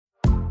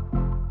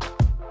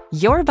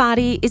Your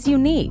body is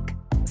unique.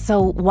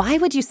 So why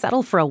would you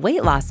settle for a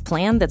weight loss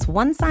plan that's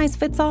one size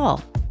fits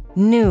all?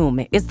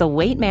 Noom is the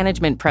weight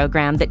management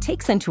program that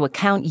takes into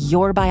account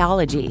your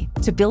biology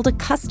to build a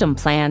custom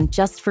plan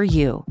just for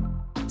you.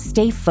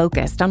 Stay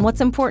focused on what's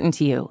important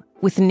to you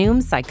with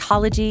Noom's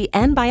psychology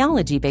and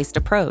biology-based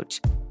approach.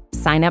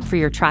 Sign up for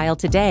your trial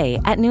today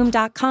at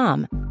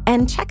Noom.com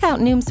and check out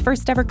Noom's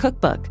first ever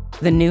cookbook,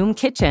 The Noom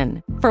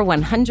Kitchen, for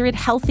 100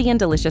 healthy and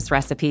delicious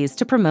recipes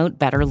to promote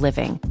better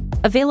living.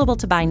 Available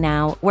to buy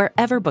now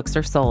wherever books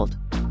are sold.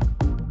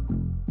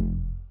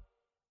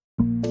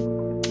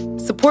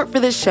 Support for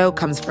this show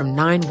comes from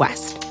Nine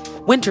West.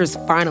 Winter's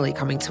finally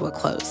coming to a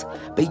close,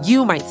 but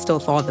you might still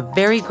thaw the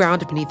very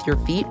ground beneath your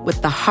feet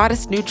with the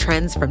hottest new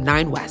trends from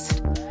Nine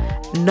West.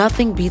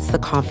 Nothing beats the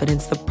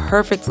confidence the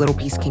perfect little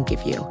piece can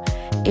give you.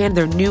 And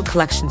their new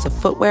collections of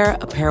footwear,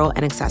 apparel,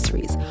 and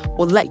accessories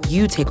will let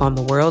you take on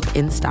the world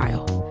in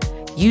style.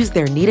 Use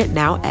their Need It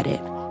Now edit,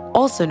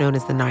 also known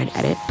as the 9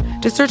 Edit,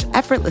 to search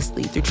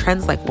effortlessly through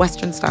trends like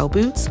Western-style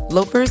boots,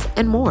 loafers,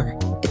 and more.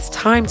 It's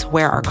time to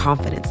wear our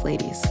confidence,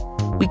 ladies.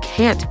 We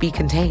can't be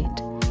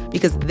contained,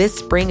 because this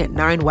spring at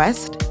 9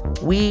 West,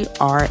 we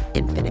are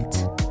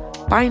infinite.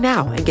 Buy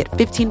now and get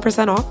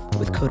 15% off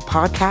with code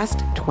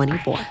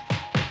PODCAST24.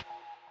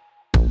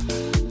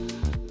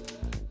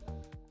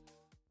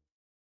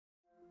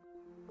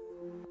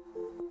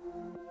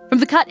 From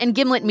The Cut and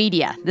Gimlet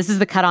Media, this is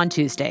The Cut on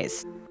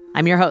Tuesdays.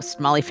 I'm your host,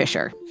 Molly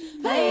Fisher.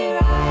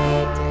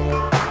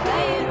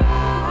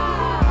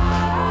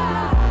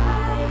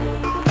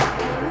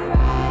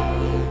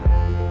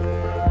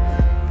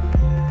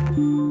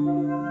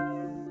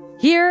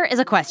 Here is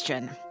a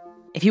question.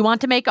 If you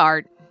want to make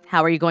art,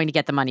 how are you going to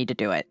get the money to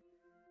do it?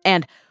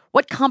 And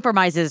what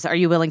compromises are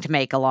you willing to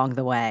make along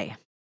the way?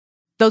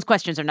 Those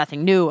questions are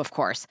nothing new, of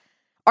course.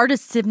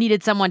 Artists have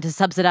needed someone to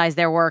subsidize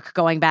their work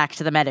going back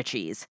to the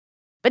Medicis.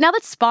 But now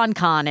that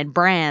SponCon and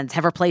brands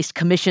have replaced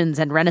commissions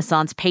and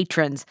Renaissance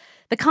patrons,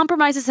 the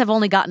compromises have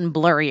only gotten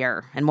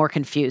blurrier and more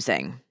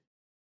confusing.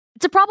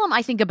 It's a problem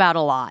I think about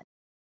a lot.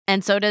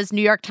 And so does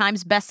New York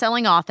Times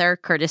bestselling author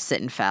Curtis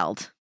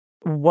Sittenfeld.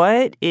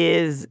 What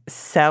is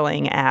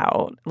selling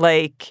out?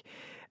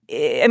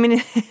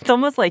 It's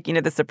almost like,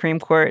 the Supreme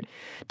Court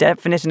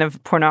definition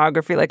of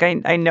pornography.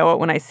 I know it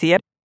when I see it.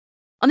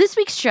 On this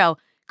week's show,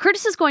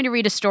 Curtis is going to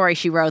read a story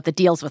she wrote that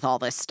deals with all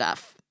this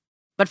stuff.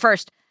 But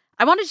first,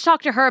 I wanted to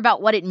talk to her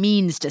about what it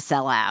means to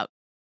sell out,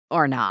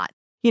 or not.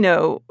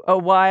 A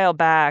while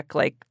back,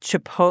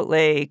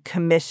 Chipotle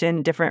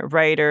commissioned different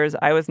writers.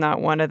 I was not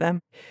one of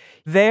them.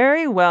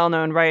 Very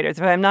well-known writers.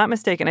 If I'm not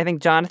mistaken, I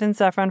think Jonathan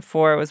Safran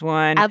Foer was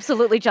one.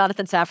 Absolutely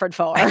Jonathan Safran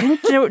Foer. I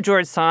think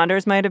George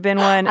Saunders might have been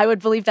one. I would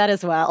believe that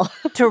as well.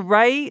 To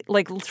write,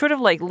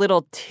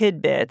 little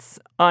tidbits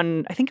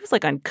on, I think it was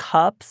on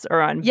cups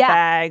or on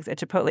bags at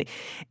Chipotle.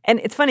 And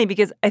it's funny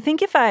because I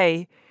think if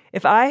I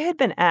had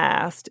been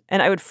asked,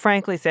 and I would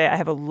frankly say I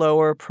have a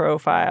lower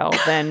profile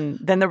than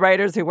the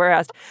writers who were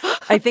asked,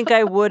 I think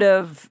I would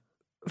have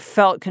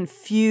felt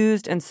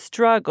confused and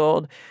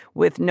struggled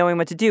with knowing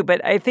what to do.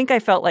 But I think I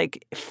felt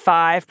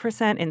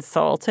 5%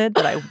 insulted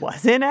that I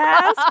wasn't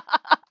asked.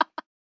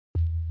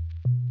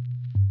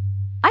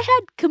 I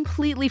had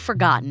completely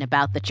forgotten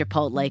about the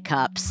Chipotle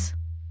cups.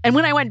 And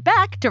when I went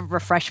back to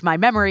refresh my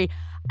memory,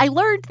 I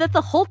learned that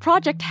the whole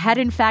project had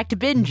in fact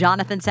been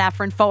Jonathan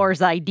Safran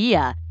Foer's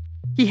idea.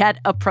 He had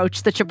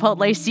approached the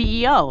Chipotle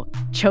CEO,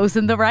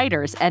 chosen the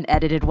writers, and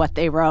edited what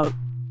they wrote.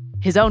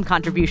 His own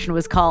contribution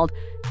was called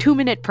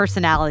 2-Minute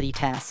Personality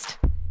Test.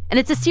 And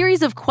it's a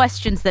series of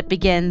questions that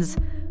begins,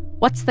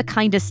 what's the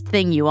kindest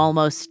thing you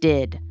almost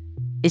did?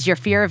 Is your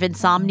fear of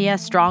insomnia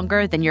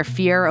stronger than your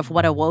fear of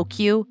what awoke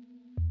you?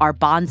 Are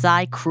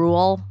bonsai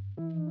cruel?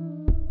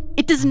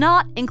 It does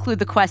not include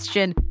the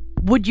question,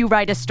 would you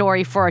write a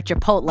story for a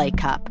Chipotle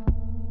cup?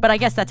 But I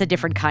guess that's a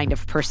different kind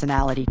of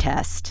personality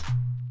test.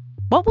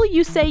 What will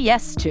you say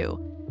yes to?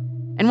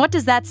 And what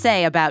does that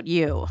say about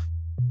you?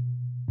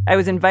 I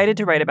was invited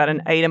to write about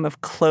an item of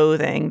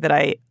clothing that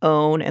I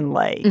own and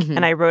like. Mm-hmm.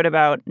 And I wrote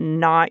about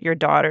Not Your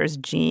Daughter's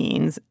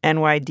Jeans,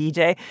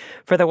 NYDJ,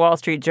 for the Wall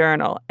Street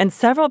Journal. And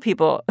several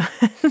people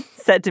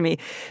said to me,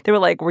 they were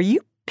like, were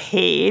you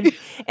paid?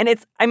 And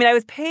I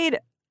was paid.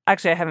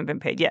 Actually, I haven't been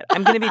paid yet.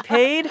 I'm going to be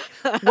paid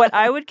what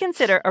I would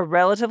consider a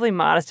relatively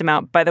modest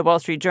amount by the Wall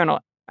Street Journal.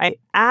 I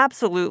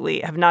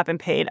absolutely have not been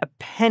paid a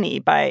penny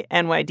by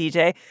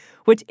NYDJ,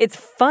 which it's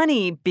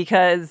funny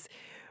because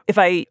if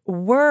I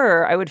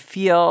were, I would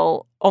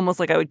feel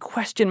almost like I would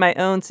question my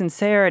own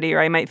sincerity,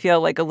 or I might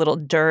feel a little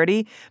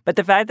dirty. But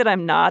the fact that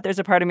I'm not, there's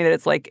a part of me that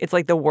it's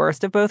like the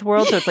worst of both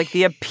worlds. So it's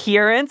the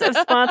appearance of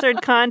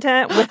sponsored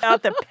content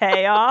without the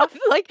payoff.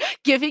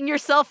 Giving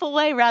yourself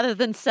away rather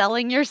than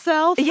selling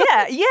yourself.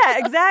 Yeah,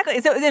 exactly.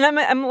 So then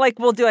I'm like,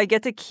 well, do I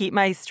get to keep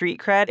my street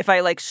cred if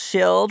I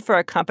shilled for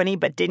a company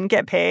but didn't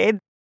get paid?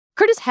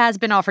 Curtis has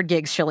been offered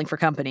gigs shilling for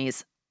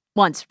companies.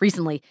 Once,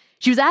 recently,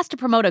 she was asked to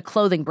promote a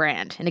clothing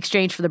brand in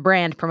exchange for the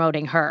brand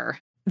promoting her.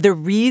 The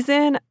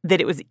reason that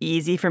it was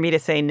easy for me to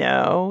say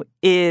no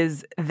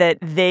is that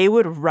they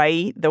would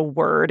write the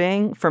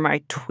wording for my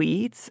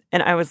tweets.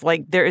 And I was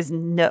like, there's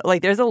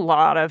a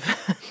lot of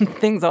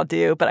things I'll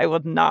do, but I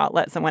will not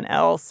let someone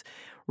else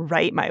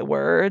write my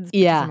words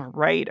because I'm a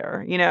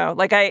writer.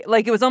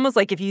 It was almost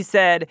like if you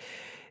said,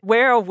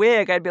 wear a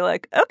wig, I'd be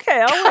like,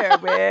 okay, I'll wear a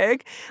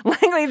wig.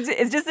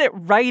 It's just that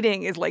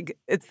writing is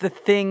it's the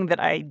thing that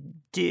I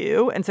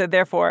do. And so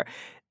therefore,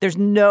 there's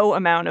no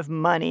amount of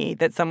money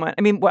that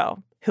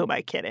who am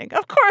I kidding?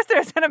 Of course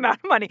there's an amount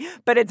of money,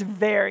 but it's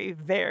very,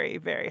 very,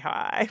 very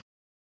high.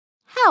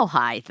 How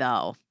high,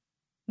 though?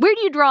 Where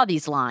do you draw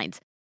these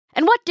lines?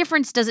 And what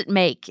difference does it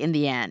make in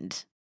the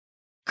end?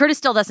 Curtis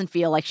still doesn't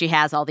feel like she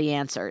has all the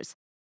answers.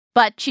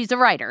 But she's a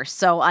writer,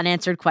 so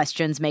unanswered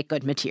questions make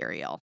good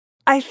material.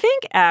 I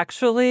think,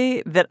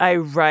 actually, that I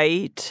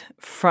write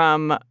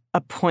from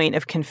a point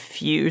of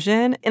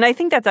confusion. And I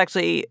think that's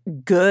actually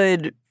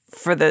good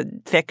for the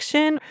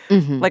fiction.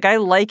 Mm-hmm. I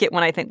like it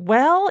when I think,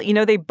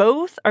 they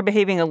both are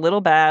behaving a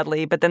little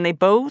badly, but then they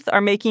both are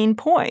making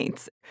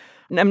points.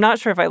 And I'm not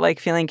sure if I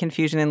like feeling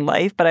confusion in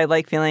life, but I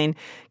like feeling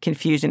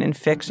confusion in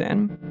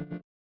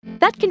fiction.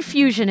 That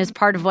confusion is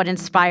part of what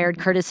inspired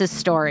Curtis's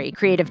story,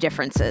 Creative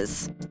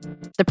Differences.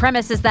 The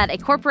premise is that a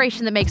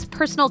corporation that makes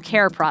personal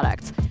care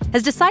products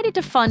has decided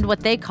to fund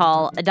what they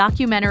call a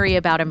documentary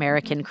about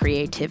American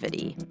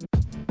creativity.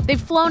 They've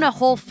flown a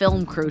whole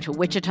film crew to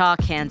Wichita,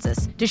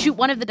 Kansas, to shoot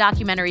one of the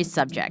documentary's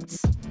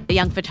subjects, a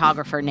young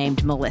photographer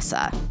named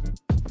Melissa.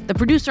 The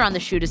producer on the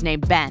shoot is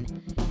named Ben,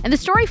 and the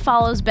story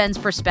follows Ben's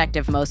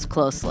perspective most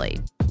closely.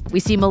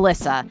 We see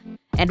Melissa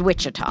and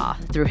Wichita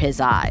through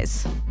his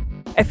eyes.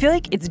 I feel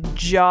like it's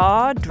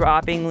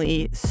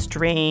jaw-droppingly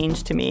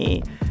strange to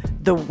me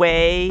the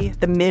way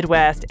the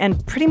Midwest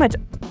and pretty much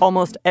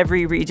almost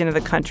every region of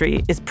the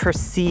country is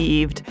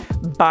perceived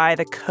by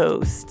the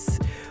coasts.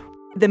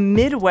 The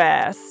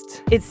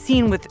Midwest, it's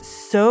seen with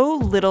so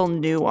little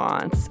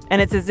nuance,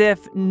 and it's as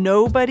if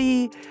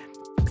nobody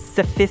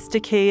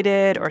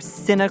sophisticated or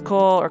cynical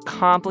or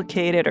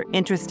complicated or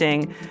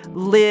interesting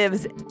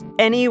lives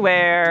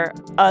anywhere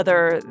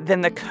other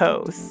than the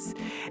coasts.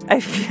 I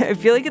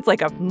feel like it's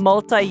like a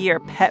multi-year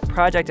pet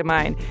project of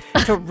mine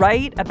to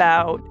write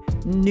about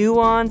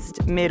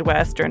nuanced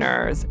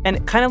Midwesterners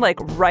and kind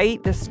of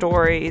write the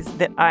stories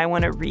that I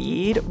want to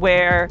read,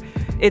 where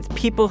it's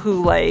people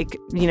who make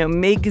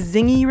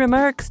zingy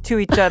remarks to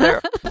each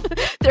other.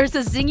 There's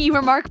a zingy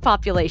remark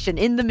population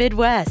in the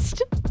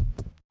Midwest.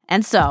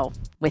 And so,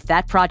 with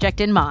that project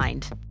in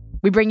mind,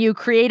 we bring you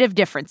Creative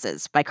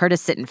Differences by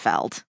Curtis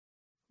Sittenfeld.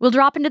 We'll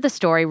drop into the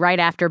story right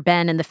after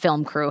Ben and the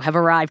film crew have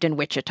arrived in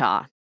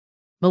Wichita.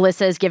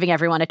 Melissa is giving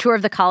everyone a tour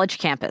of the college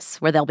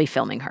campus where they'll be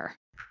filming her.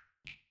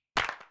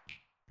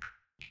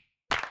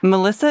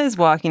 Melissa is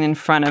walking in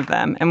front of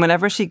them, and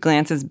whenever she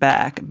glances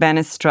back, Ben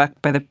is struck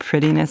by the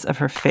prettiness of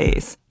her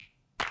face.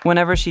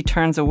 Whenever she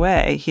turns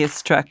away, he is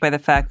struck by the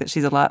fact that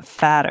she's a lot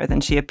fatter than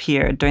she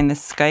appeared during the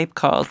Skype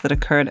calls that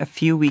occurred a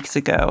few weeks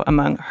ago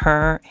among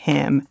her,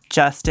 him,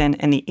 Justin,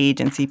 and the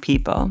agency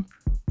people.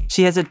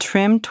 She has a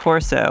trim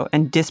torso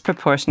and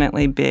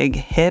disproportionately big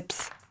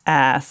hips,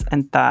 ass,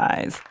 and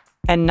thighs,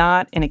 and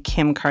not in a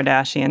Kim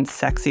Kardashian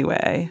sexy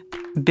way.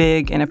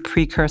 Big in a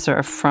precursor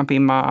of frumpy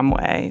mom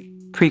way,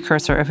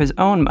 precursor of his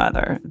own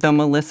mother, though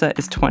Melissa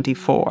is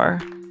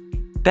 24.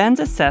 Ben's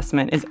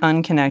assessment is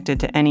unconnected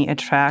to any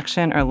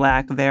attraction or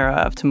lack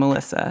thereof to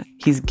Melissa.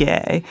 He's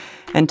gay,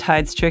 and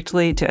tied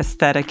strictly to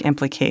aesthetic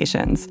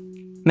implications.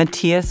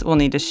 Matthias will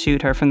need to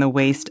shoot her from the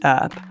waist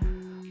up.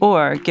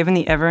 Or, given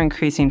the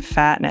ever-increasing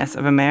fatness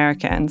of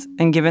Americans,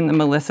 and given that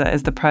Melissa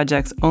is the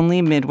project's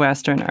only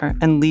Midwesterner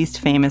and least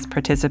famous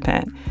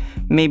participant,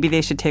 maybe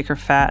they should take her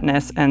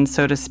fatness and,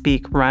 so to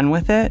speak, run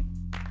with it?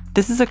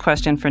 This is a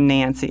question for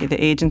Nancy,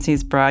 the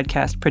agency's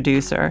broadcast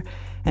producer,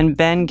 and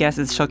Ben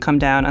guesses she'll come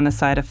down on the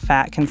side of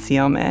fat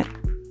concealment.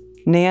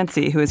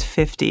 Nancy, who is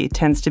 50,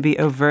 tends to be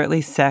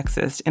overtly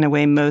sexist in a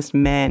way most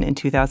men in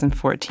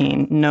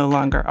 2014 no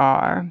longer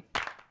are.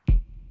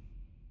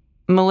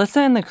 Melissa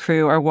and the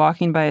crew are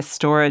walking by a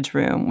storage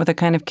room with a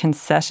kind of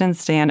concession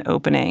stand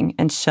opening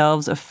and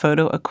shelves of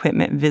photo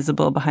equipment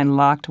visible behind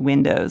locked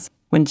windows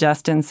when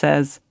Justin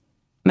says,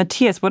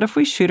 "Matthias, what if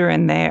we shoot her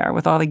in there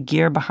with all the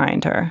gear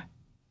behind her?"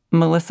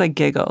 Melissa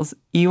giggles.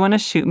 "You want to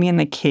shoot me in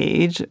the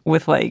cage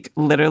with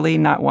literally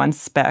not one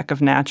speck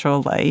of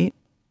natural light?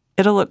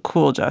 It'll look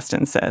cool,"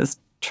 Justin says.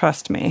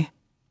 "Trust me."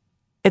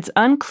 It's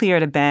unclear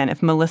to Ben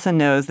if Melissa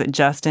knows that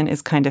Justin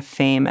is kind of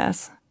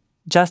famous.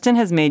 Justin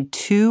has made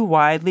 2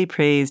 widely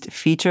praised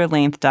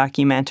feature-length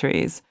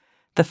documentaries,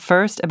 the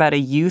first about a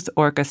youth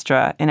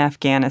orchestra in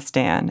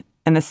Afghanistan,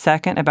 and the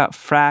second about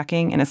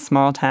fracking in a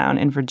small town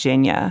in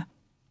Virginia.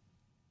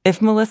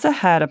 If Melissa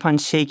had, upon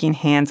shaking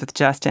hands with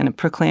Justin,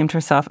 proclaimed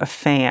herself a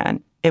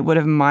fan, it would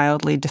have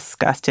mildly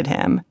disgusted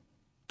him.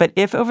 But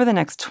if over the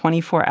next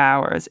 24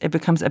 hours it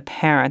becomes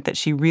apparent that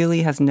she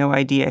really has no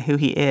idea who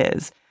he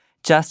is,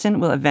 Justin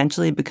will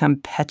eventually become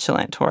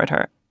petulant toward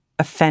her,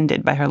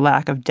 offended by her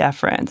lack of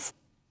deference.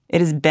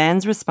 It is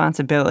Ben's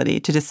responsibility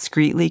to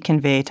discreetly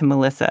convey to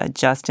Melissa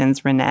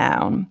Justin's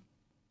renown.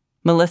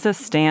 Melissa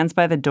stands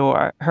by the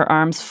door, her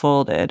arms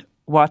folded,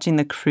 watching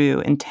the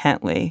crew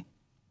intently.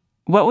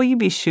 "What will you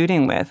be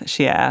shooting with?"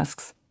 she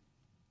asks.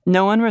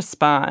 No one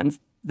responds.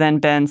 Then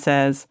Ben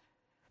says,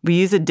 "We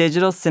use a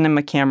digital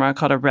cinema camera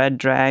called a Red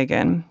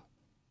Dragon."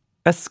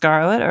 "A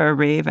scarlet or a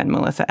raven?"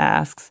 Melissa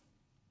asks.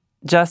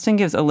 Justin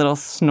gives a little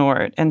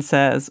snort and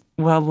says,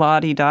 "Well,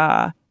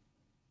 la-di-da."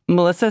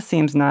 Melissa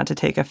seems not to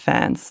take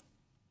offense.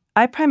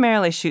 "I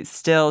primarily shoot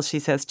stills," she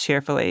says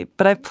cheerfully,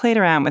 "but I've played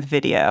around with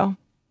video."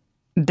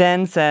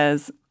 Ben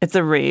says, "It's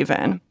a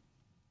raven."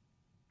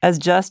 As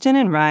Justin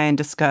and Ryan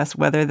discuss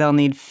whether they'll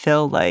need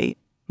fill light,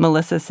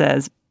 Melissa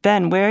says,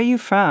 "Ben, where are you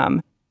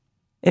from?"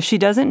 If she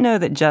doesn't know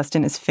that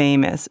Justin is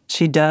famous,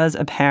 she does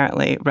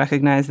apparently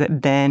recognize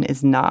that Ben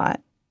is not.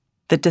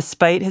 That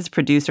despite his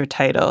producer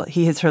title,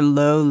 he is her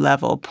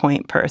low-level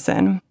point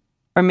person.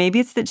 Or maybe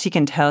it's that she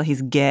can tell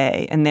he's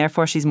gay, and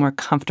therefore she's more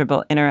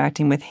comfortable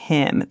interacting with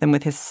him than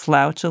with his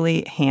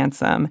slouchily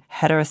handsome,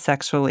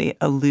 heterosexually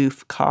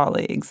aloof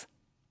colleagues.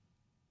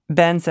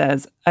 Ben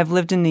says, "I've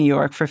lived in New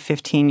York for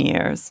 15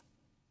 years.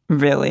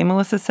 "Really?"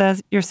 Melissa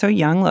says. "You're so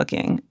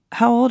young-looking.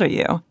 How old are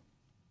you?"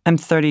 "I'm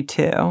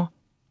 32.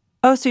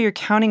 "Oh, so you're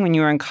counting when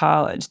you were in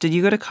college. Did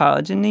you go to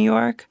college in New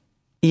York?"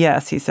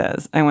 "Yes," he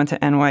says. "I went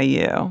to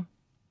NYU.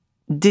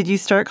 "Did you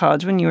start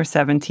college when you were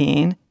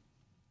 17?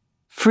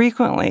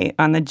 Frequently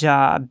on the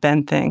job,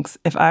 Ben thinks,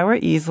 if I were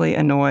easily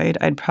annoyed,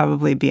 I'd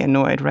probably be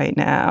annoyed right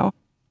now.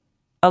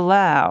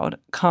 Aloud,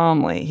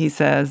 calmly, he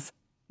says,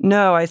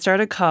 "No, I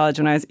started college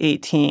when I was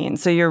 18,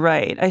 so you're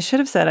right. I should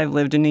have said I've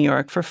lived in New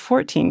York for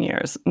 14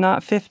 years,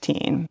 not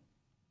 15.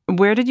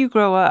 "Where did you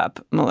grow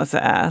up?"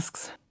 Melissa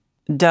asks.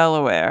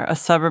 "Delaware, a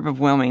suburb of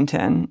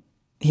Wilmington."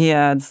 He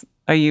adds,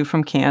 "Are you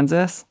from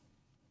Kansas?"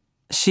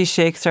 She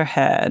shakes her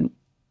head.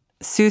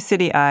 "Sioux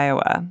City,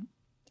 Iowa.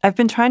 I've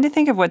been trying to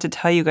think of what to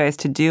tell you guys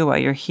to do while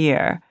you're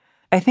here.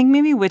 I think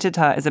maybe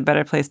Wichita is a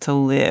better place to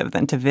live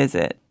than to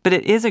visit, but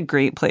it is a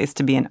great place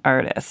to be an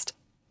artist."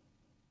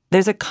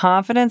 There's a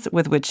confidence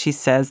with which she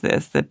says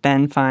this that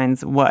Ben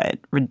finds,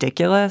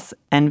 ridiculous,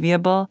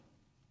 enviable?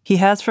 He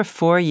has for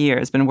 4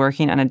 years been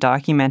working on a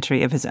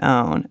documentary of his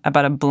own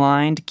about a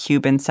blind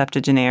Cuban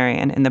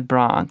septuagenarian in the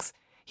Bronx.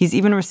 He's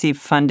even received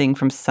funding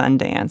from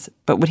Sundance,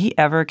 but would he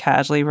ever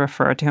casually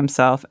refer to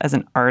himself as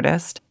an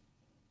artist?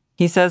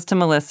 He says to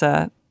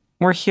Melissa,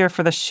 "We're here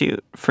for the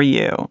shoot, for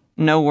you.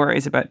 No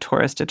worries about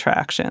tourist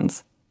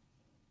attractions."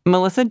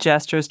 Melissa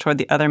gestures toward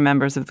the other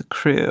members of the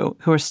crew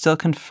who are still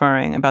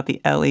conferring about the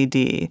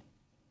LED.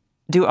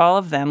 "Do all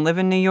of them live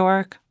in New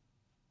York?"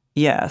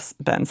 "Yes,"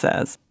 Ben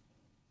says.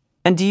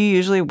 "And do you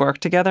usually work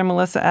together?"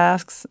 Melissa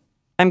asks.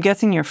 "I'm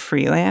guessing you're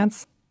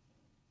freelance?"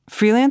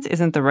 Freelance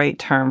isn't the right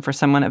term for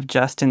someone of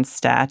Justin's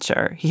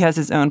stature. He has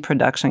his own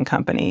production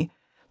company.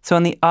 So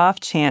on the off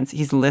chance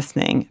he's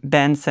listening,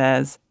 Ben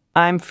says,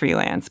 "I'm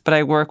freelance, but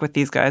I work with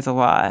these guys a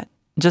lot.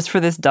 Just for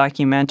this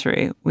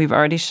documentary, we've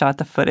already shot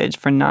the footage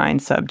for 9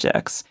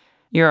 subjects.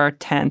 You're our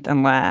 10th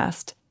and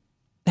last."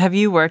 "Have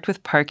you worked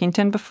with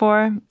Parkington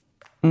before?"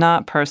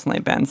 "Not personally,"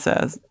 Ben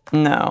says.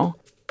 "No."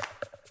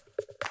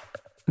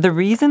 The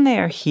reason they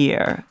are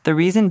here, the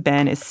reason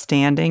Ben is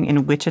standing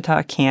in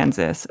Wichita,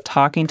 Kansas,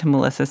 talking to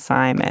Melissa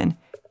Simon,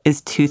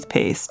 is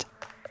toothpaste.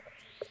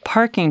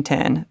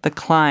 Parkington, the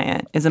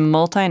client, is a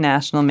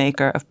multinational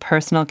maker of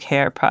personal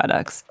care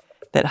products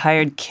that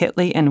hired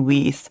Kitley and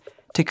Weiss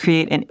to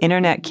create an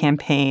internet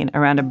campaign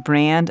around a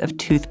brand of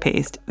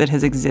toothpaste that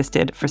has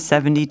existed for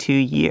 72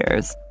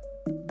 years.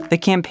 The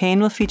campaign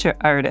will feature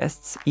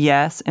artists,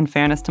 yes, in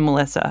fairness to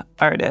Melissa,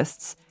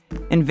 artists,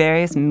 in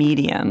various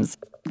mediums,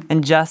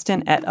 and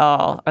Justin et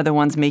al. Are the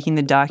ones making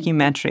the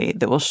documentary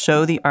that will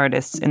show the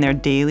artists in their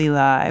daily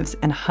lives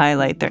and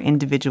highlight their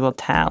individual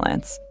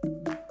talents.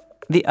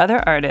 The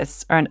other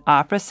artists are an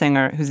opera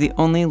singer who's the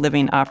only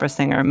living opera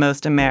singer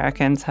most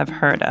Americans have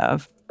heard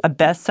of, a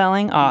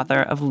best-selling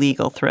author of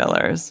legal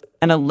thrillers,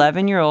 an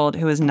 11-year-old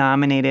who was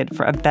nominated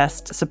for a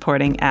Best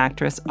Supporting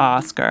Actress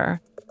Oscar,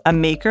 a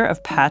maker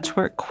of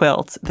patchwork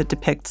quilts that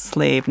depict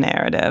slave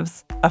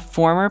narratives, a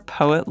former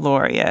poet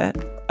laureate,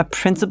 a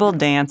principal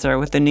dancer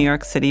with the New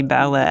York City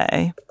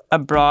Ballet, a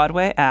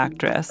Broadway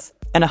actress,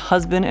 and a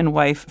husband and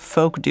wife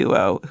folk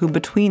duo who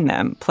between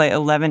them play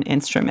 11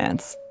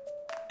 instruments.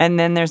 And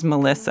then there's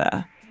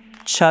Melissa,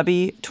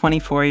 chubby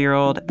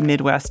 24-year-old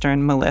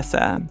Midwestern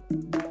Melissa.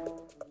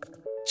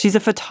 She's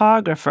a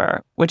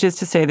photographer, which is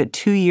to say that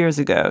 2 years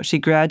ago, she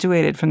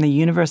graduated from the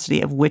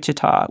University of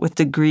Wichita with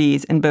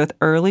degrees in both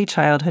early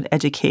childhood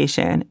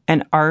education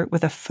and art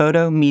with a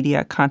photo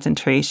media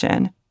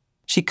concentration.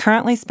 She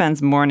currently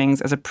spends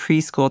mornings as a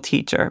preschool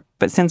teacher,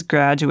 but since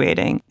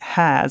graduating,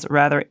 has,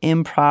 rather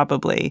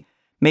improbably,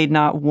 made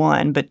not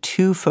 1 but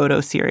 2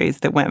 photo series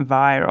that went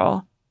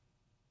viral.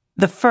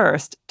 The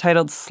first,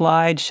 titled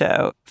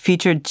Slideshow,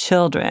 featured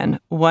children,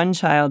 1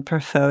 child per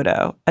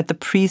photo, at the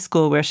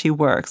preschool where she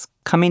works,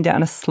 coming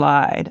down a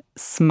slide,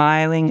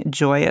 smiling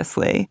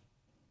joyously.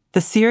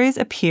 The series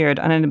appeared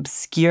on an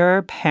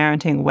obscure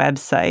parenting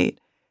website,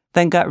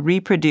 then got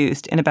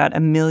reproduced in about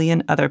 1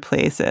 million other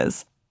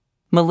places.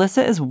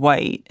 Melissa is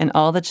white, and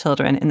all the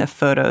children in the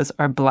photos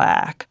are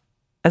black.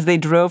 As they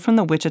drove from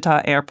the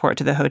Wichita airport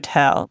to the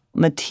hotel,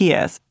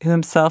 Matthias, who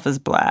himself is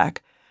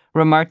black,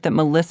 remarked that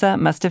Melissa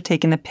must have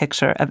taken the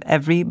picture of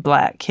every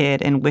black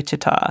kid in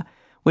Wichita,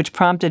 which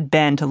prompted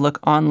Ben to look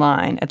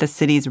online at the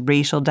city's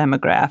racial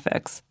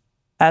demographics.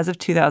 As of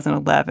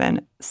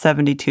 2011,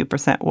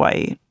 72%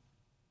 white.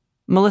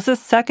 Melissa's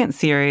second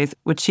series,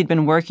 which she'd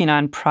been working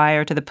on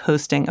prior to the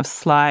posting of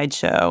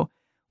Slideshow,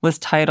 was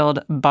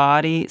titled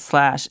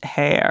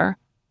Body/Hair.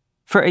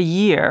 For a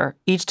year,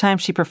 each time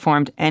she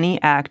performed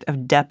any act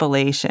of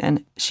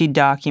depilation, she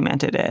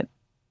documented it,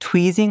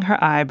 tweezing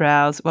her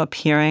eyebrows while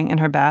peering in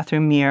her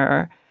bathroom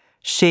mirror,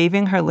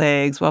 shaving her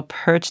legs while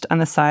perched on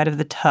the side of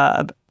the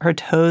tub, her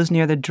toes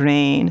near the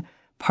drain,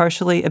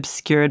 partially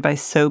obscured by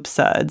soap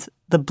suds,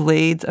 the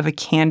blades of a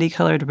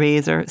candy-colored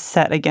razor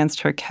set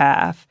against her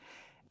calf,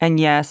 and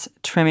yes,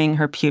 trimming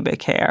her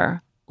pubic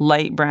hair,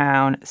 light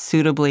brown,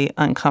 suitably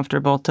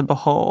uncomfortable to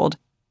behold.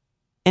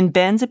 In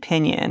Ben's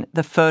opinion,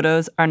 the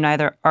photos are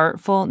neither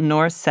artful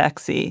nor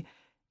sexy,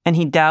 and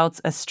he doubts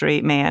a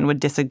straight man would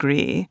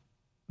disagree.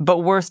 But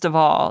worst of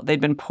all,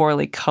 they'd been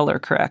poorly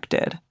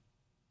color-corrected.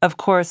 Of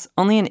course,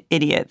 only an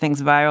idiot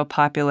thinks viral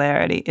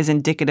popularity is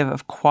indicative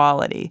of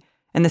quality,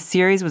 and the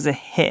series was a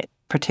hit,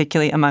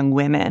 particularly among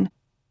women.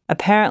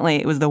 Apparently,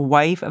 it was the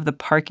wife of the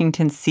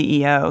Parkington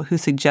CEO who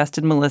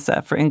suggested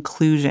Melissa for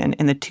inclusion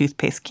in the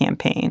toothpaste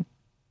campaign.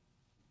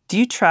 Do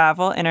you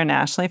travel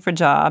internationally for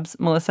jobs,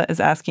 Melissa is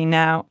asking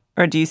now,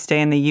 or do you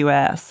stay in the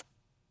U.S.?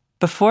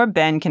 Before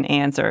Ben can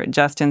answer,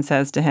 Justin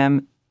says to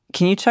him,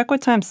 "Can you check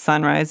what time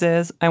sunrise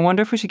is? I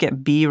wonder if we should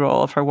get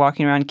B-roll of her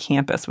walking around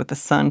campus with the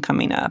sun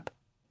coming up."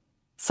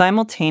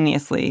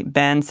 Simultaneously,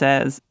 Ben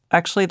says,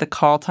 "Actually, the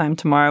call time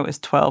tomorrow is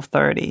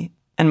 12:30,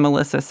 and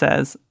Melissa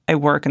says, "I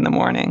work in the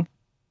morning."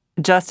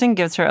 Justin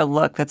gives her a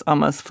look that's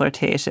almost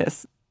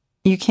flirtatious.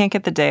 "You can't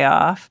get the day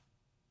off?"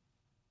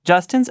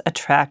 Justin's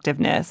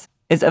attractiveness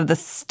is of the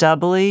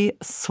stubbly,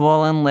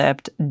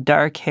 swollen-lipped,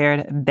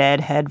 dark-haired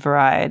bedhead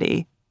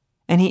variety,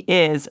 and he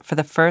is, for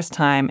the first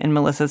time in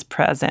Melissa's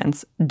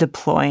presence,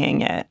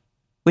 deploying it,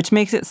 which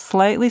makes it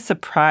slightly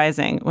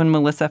surprising when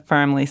Melissa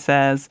firmly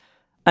says,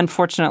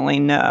 "Unfortunately,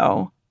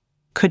 no."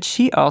 Could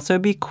she also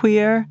be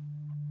queer?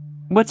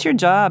 "What's your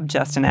job?"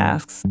 Justin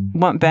asks.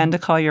 "Want Ben to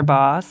call your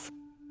boss?"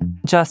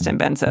 "Justin,"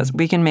 Ben says,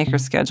 "we can make her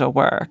schedule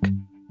work."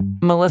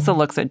 Melissa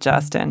looks at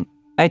Justin.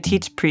 "I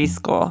teach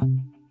preschool."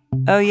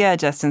 "Oh yeah,"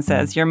 Justin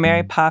says, "your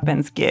Mary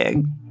Poppins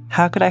gig.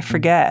 How could I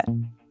forget?"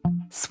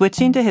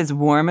 Switching to his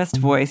warmest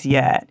voice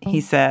yet, he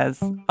says,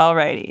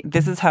 "Alrighty,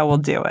 this is how we'll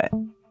do it."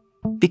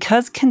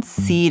 Because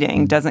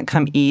conceding doesn't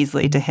come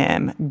easily to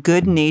him,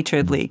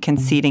 good-naturedly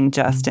conceding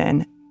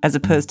Justin, as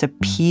opposed to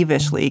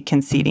peevishly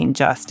conceding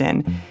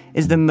Justin,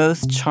 is the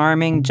most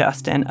charming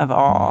Justin of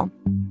all.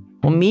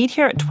 "We'll meet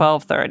here at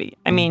 12:30.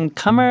 I mean,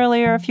 come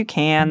earlier if you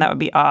can, that would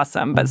be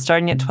awesome, but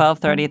starting at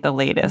 12:30 at the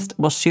latest,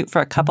 we'll shoot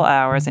for a couple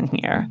hours in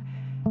here.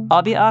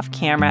 I'll be off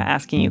camera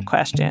asking you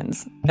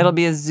questions. It'll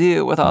be a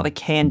zoo with all the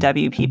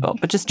K&W people,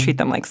 but just treat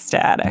them like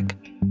static.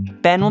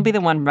 Ben will be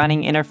the one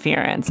running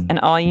interference, and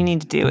all you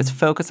need to do is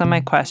focus on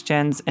my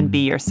questions and be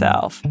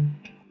yourself.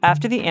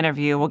 After the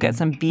interview, we'll get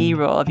some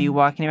B-roll of you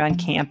walking around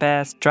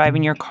campus,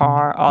 driving your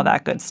car, all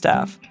that good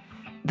stuff.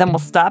 Then we'll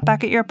stop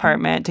back at your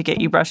apartment to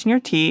get you brushing your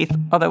teeth,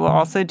 although we'll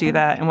also do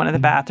that in one of the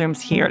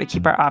bathrooms here to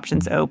keep our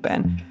options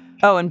open.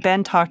 Oh, and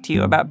Ben talked to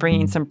you about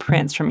bringing some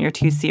prints from your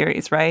 2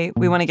 series, right?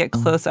 We want to get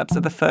close-ups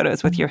of the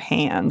photos with your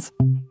hands."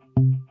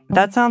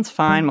 "That sounds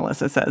fine,"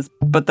 Melissa says,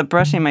 "but the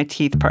brushing my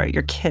teeth part,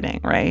 you're kidding,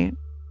 right?"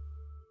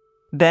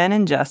 Ben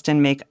and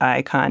Justin make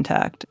eye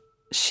contact.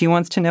 She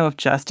wants to know if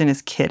Justin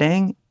is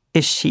kidding.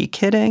 Is she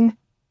kidding?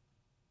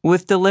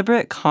 With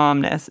deliberate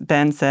calmness,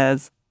 Ben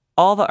says,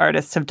 "All the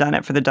artists have done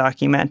it for the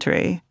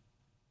documentary."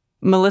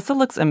 Melissa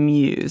looks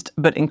amused,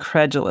 but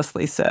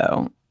incredulously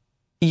so.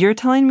 "You're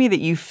telling me that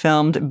you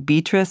filmed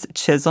Beatrice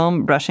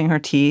Chisholm brushing her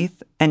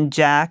teeth and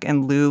Jack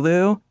and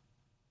Lulu?"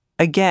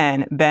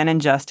 Again, Ben and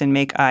Justin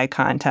make eye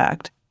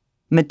contact.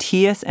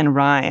 Matthias and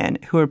Ryan,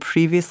 who were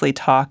previously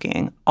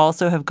talking,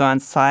 also have gone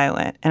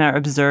silent and are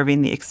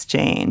observing the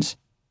exchange.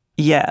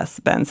 "Yes,"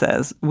 Ben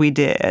says, "we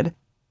did."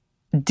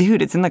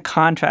 "Dude, it's in the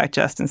contract,"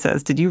 Justin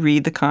says. "Did you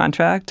read the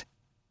contract?"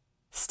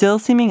 Still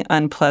seeming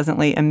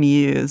unpleasantly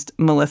amused,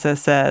 Melissa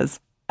says,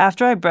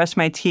 "After I brush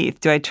my teeth,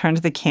 do I turn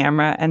to the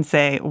camera and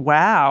say,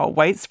 'Wow,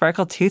 white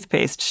sparkle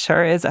toothpaste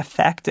sure is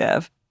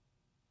effective'?"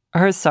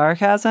 Her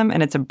sarcasm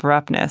and its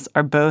abruptness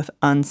are both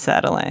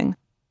unsettling.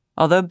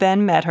 Although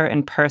Ben met her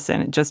in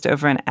person just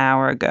over an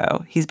hour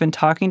ago, he's been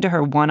talking to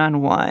her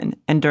one-on-one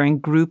and during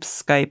group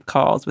Skype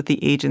calls with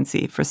the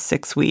agency for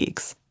 6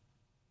 weeks.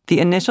 The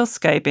initial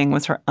Skyping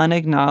was her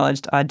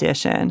unacknowledged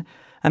audition,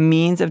 a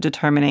means of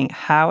determining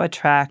how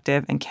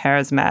attractive and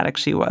charismatic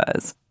she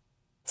was.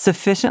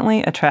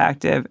 Sufficiently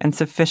attractive and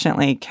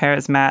sufficiently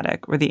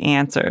charismatic were the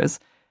answers,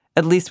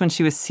 at least when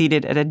she was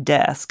seated at a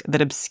desk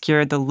that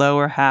obscured the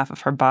lower half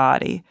of her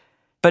body.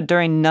 But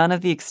during none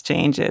of the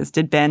exchanges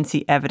did Ben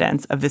see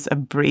evidence of this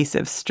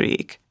abrasive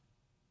streak.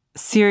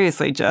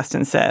 Seriously,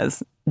 Justin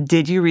says,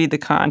 did you read the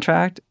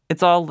contract?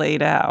 It's all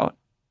laid out.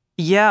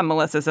 Yeah,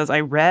 Melissa says, I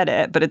read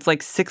it, but it's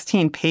like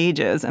 16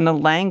 pages and the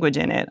language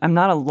in it. I'm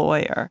not a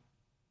lawyer.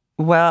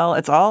 Well,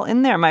 it's all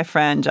in there, my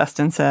friend,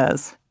 Justin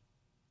says.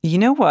 You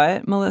know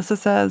what, Melissa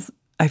says?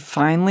 I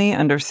finally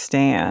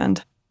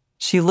understand.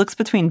 She looks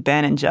between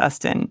Ben and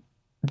Justin.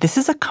 This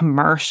is a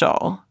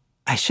commercial.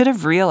 I should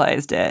have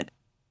realized it.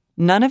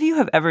 None of you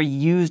have ever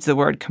used the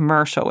word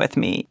commercial with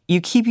me. You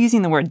keep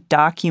using the word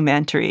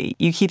documentary.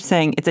 You keep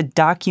saying it's a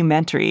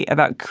documentary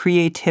about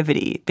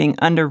creativity being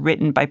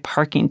underwritten by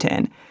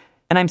Parkington.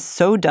 And I'm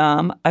so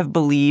dumb, I've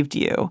believed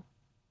you.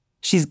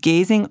 She's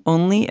gazing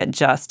only at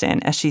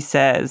Justin as she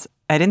says,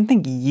 I didn't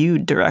think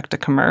you'd direct a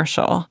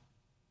commercial.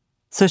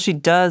 So she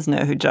does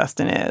know who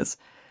Justin is.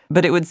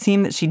 But it would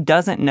seem that she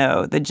doesn't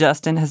know that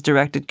Justin has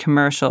directed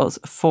commercials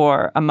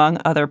for, among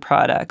other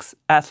products,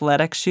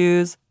 athletic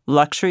shoes,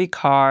 luxury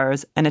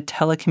cars, and a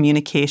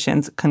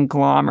telecommunications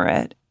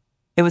conglomerate.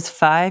 It was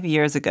 5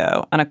 years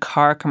ago on a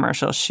car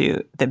commercial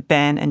shoot that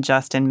Ben and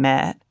Justin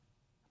met.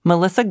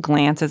 Melissa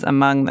glances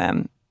among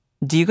them.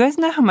 Do you guys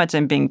know how much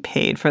I'm being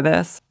paid for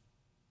this?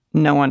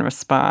 No one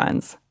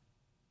responds.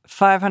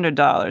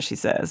 $500, she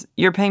says.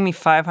 You're paying me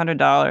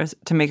 $500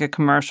 to make a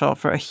commercial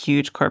for a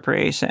huge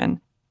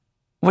corporation.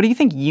 What do you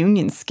think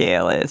union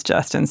scale is,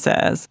 Justin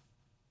says.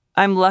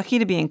 I'm lucky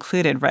to be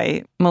included,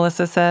 right?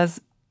 Melissa says.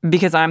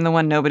 Because I'm the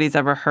one nobody's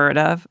ever heard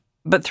of.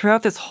 But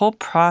throughout this whole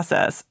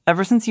process,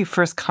 ever since you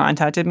first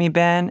contacted me,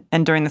 Ben,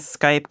 and during the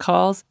Skype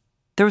calls,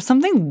 there was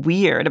something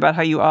weird about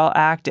how you all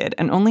acted,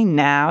 and only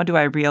now do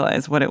I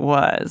realize what it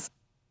was.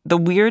 The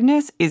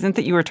weirdness isn't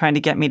that you were trying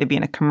to get me to be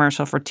in a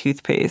commercial for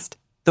toothpaste.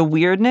 The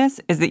weirdness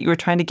is that you were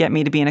trying to get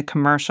me to be in a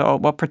commercial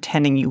while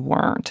pretending you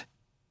weren't.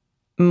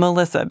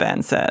 Melissa,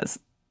 Ben says,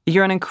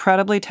 you're an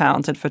incredibly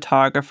talented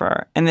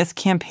photographer, and this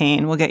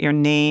campaign will get your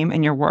name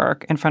and your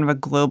work in front of a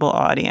global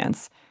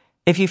audience.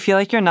 If you feel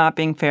like you're not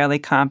being fairly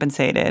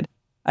compensated,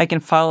 I can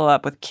follow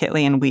up with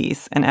Kitley and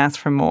Weiss and ask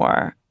for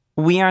more.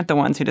 We aren't the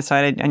ones who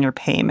decided on your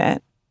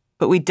payment,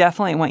 but we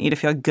definitely want you to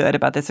feel good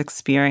about this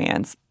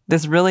experience.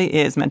 This really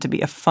is meant to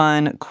be a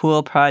fun,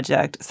 cool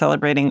project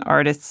celebrating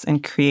artists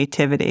and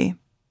creativity.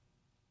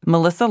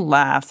 Melissa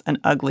laughs an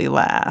ugly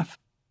laugh.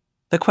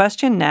 The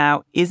question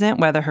now isn't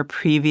whether her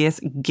previous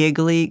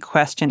giggly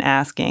question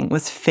asking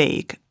was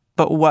fake,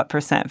 but what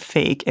 %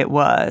 fake it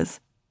was.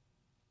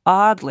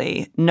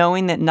 Oddly,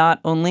 knowing that not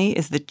only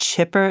is the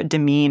chipper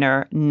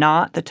demeanor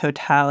not the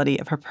totality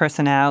of her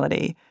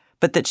personality,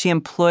 but that she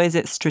employs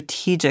it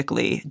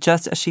strategically,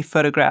 just as she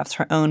photographs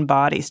her own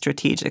body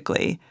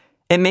strategically,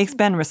 it makes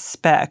Ben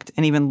respect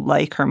and even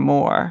like her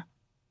more.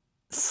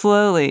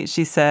 Slowly,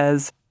 she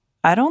says,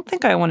 I don't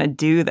think I want to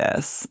do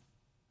this.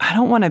 I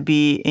don't want to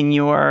be in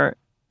your,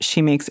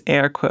 she makes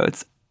air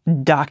quotes,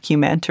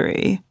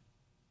 documentary.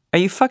 Are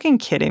you fucking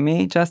kidding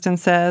me? Justin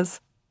says.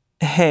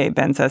 Hey,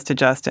 Ben says to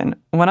Justin,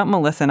 why don't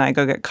Melissa and I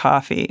go get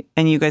coffee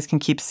and you guys can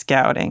keep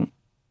scouting?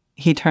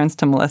 He turns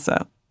to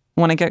Melissa.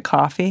 Want to get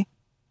coffee?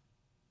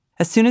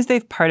 As soon as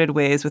they've parted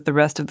ways with the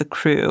rest of the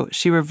crew,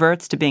 she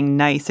reverts to being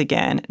nice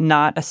again,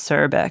 not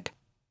acerbic.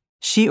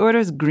 She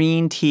orders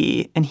green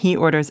tea and he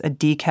orders a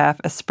decaf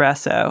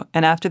espresso,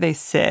 and after they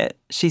sit,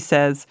 she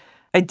says,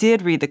 I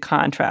did read the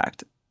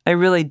contract. I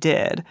really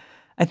did.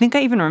 I think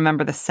I even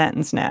remember the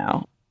sentence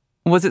now.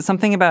 Was it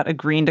something about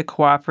agreeing to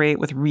cooperate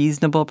with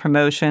reasonable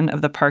promotion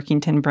of the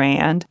Parkington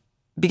brand?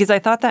 Because I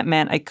thought that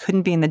meant I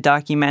couldn't be in the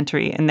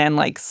documentary and then,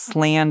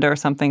 slander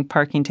something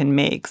Parkington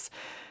makes.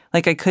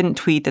 Like I couldn't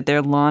tweet that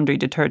their laundry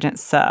detergent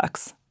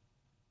sucks.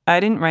 I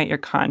didn't write your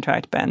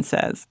contract, Ben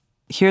says.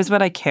 Here's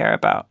what I care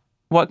about.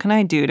 What can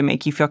I do to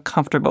make you feel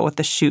comfortable with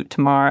the shoot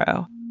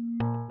tomorrow?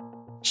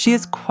 She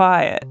is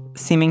quiet,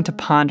 seeming to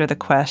ponder the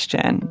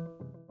question.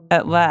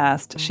 At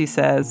last, she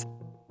says,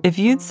 if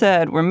you'd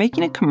said, we're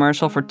making a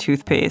commercial for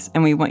toothpaste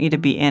and we want you to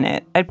be in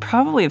it, I'd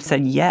probably have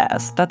said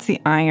yes. That's the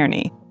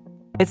irony.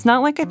 It's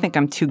not like I think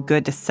I'm too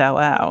good to sell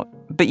out,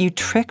 but you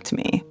tricked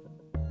me.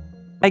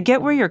 I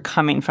get where you're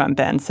coming from,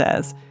 Ben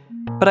says,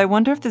 but I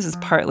wonder if this is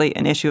partly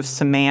an issue of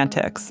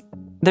semantics.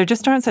 There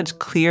just aren't such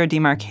clear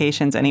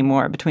demarcations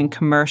anymore between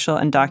commercial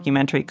and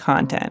documentary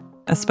content,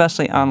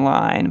 especially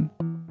online.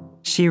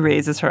 She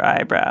raises her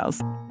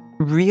eyebrows.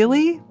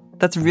 Really?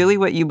 That's really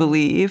what you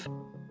believe?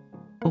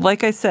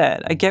 Like I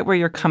said, I get where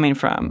you're coming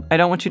from. I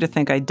don't want you to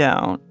think I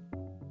don't.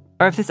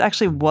 Or if this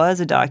actually was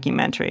a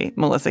documentary,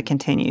 Melissa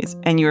continues,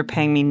 and you were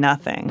paying me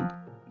nothing,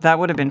 that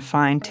would have been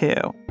fine too.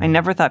 I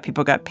never thought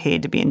people got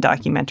paid to be in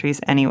documentaries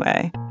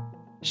anyway.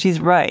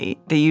 She's right,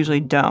 they usually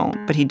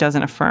don't, but he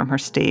doesn't affirm her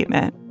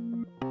statement.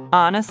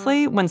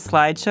 Honestly, when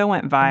Slideshow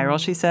went viral,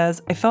 she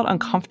says, I felt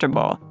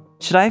uncomfortable.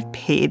 Should I have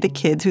paid the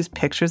kids whose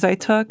pictures I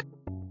took?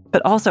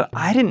 But also,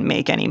 I didn't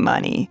make any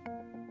money.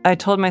 I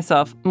told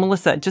myself,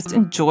 Melissa, just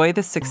enjoy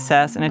the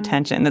success and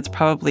attention that's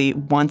probably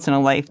once in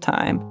a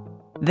lifetime.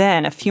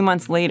 Then, a few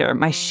months later,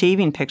 my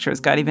shaving pictures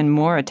got even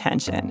more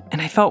attention,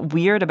 and I felt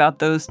weird about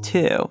those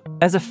too,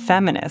 as a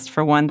feminist,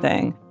 for one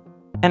thing.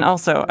 And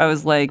also, I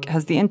was like,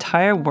 has the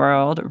entire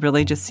world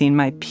really just seen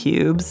my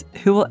pubes?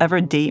 Who will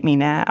ever date me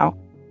now?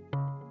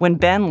 When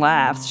Ben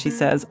laughs, she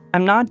says,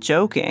 I'm not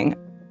joking.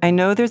 I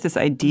know there's this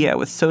idea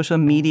with social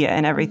media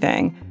and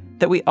everything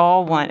that we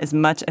all want as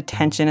much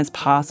attention as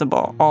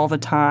possible all the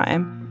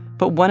time.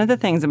 But one of the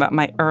things about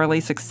my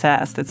early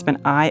success that's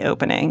been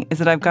eye-opening is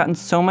that I've gotten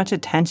so much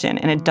attention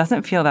and it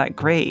doesn't feel that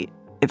great.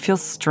 It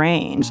feels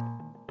strange.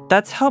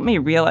 That's helped me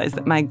realize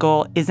that my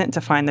goal isn't to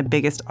find the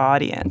biggest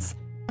audience.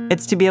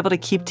 It's to be able to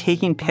keep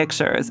taking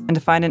pictures and to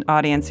find an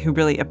audience who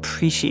really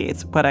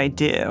appreciates what I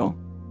do.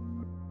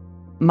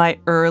 My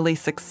early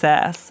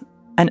success,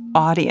 an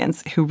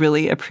audience who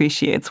really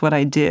appreciates what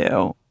I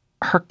do.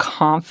 Her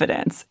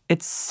confidence,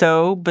 it's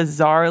so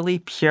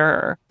bizarrely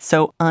pure,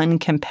 so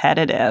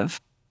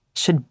uncompetitive.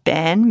 Should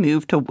Ben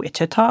move to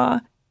Wichita?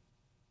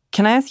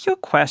 Can I ask you a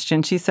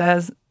question, she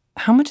says.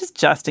 How much is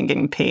Justin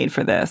getting paid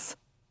for this?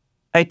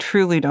 I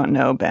truly don't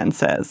know, Ben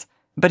says.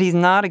 But he's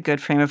not a good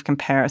frame of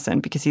comparison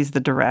because he's the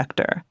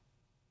director.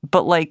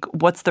 But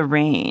what's the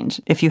range,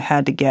 if you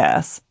had to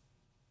guess?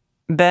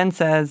 Ben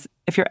says,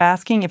 if you're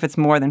asking if it's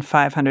more than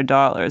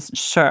 $500,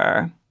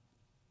 sure.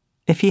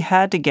 If he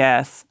had to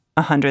guess,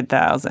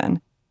 $100,000.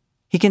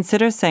 He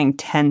considers saying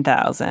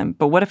 $10,000,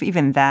 but what if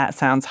even that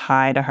sounds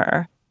high to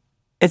her?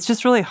 It's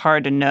just really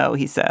hard to know,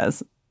 he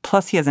says.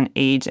 Plus, he has an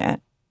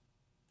agent.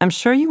 I'm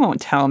sure you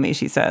won't tell me,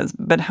 she says,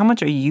 but how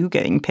much are you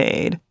getting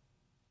paid?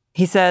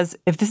 He says,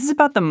 if this is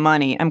about the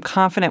money, I'm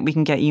confident we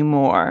can get you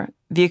more.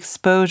 The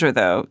exposure,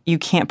 though, you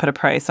can't put a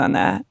price on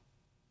that.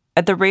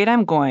 At the rate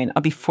I'm going,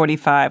 I'll be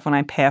 45 when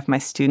I pay off my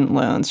student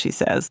loans, she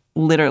says.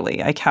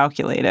 Literally, I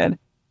calculated.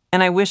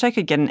 And I wish I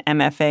could get an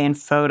MFA in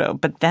photo,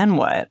 but then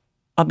what?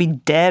 I'll be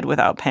dead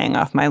without paying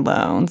off my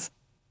loans.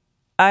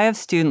 I have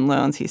student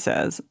loans, he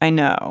says. I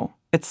know.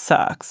 It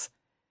sucks.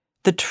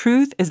 The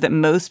truth is that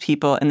most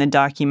people in the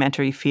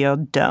documentary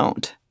field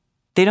don't.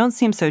 They don't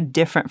seem so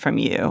different from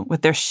you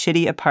with their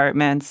shitty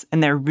apartments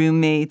and their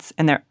roommates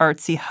and their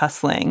artsy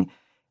hustling.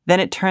 Then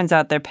it turns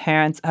out their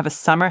parents have a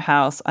summer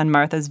house on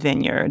Martha's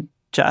Vineyard,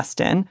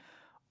 Justin,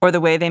 or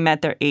the way they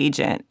met their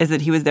agent is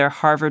that he was their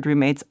Harvard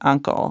roommate's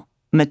uncle,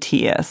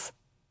 Matthias.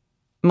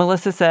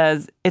 Melissa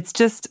says, it's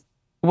just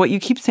what you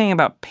keep saying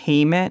about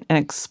payment and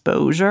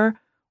exposure.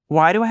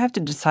 Why do I have to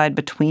decide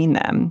between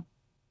them?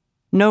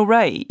 No,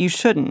 right, you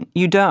shouldn't.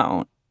 You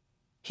don't.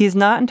 He's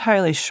not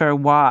entirely sure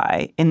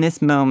why. In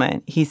this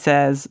moment, he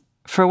says,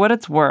 for what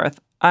it's worth,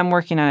 I'm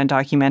working on a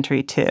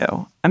documentary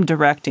too. I'm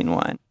directing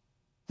one.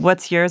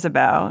 What's yours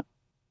about?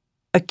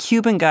 A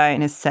Cuban guy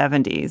in his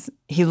 70s.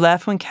 He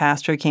left when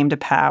Castro came to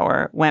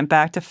power, went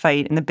back to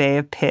fight in the Bay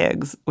of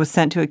Pigs, was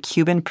sent to a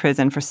Cuban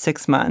prison for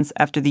 6 months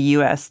after the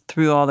U.S.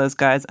 threw all those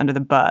guys under the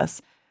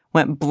bus,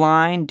 went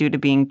blind due to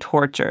being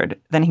tortured.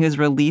 Then he was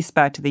released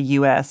back to the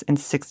U.S. in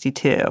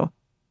 1962.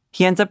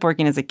 He ends up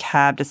working as a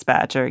cab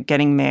dispatcher,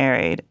 getting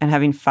married, and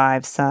having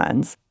 5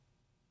 sons.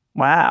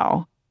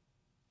 Wow.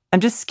 I'm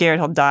just scared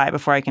he'll die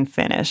before I can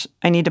finish.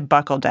 I need to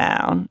buckle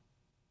down.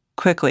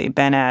 Quickly,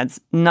 Ben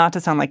adds, not to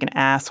sound like an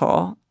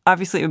asshole.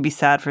 Obviously, it would be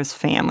sad for his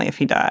family if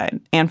he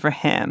died, and for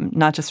him,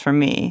 not just for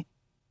me.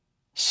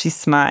 She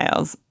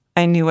smiles.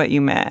 I knew what you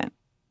meant.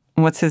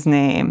 What's his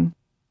name?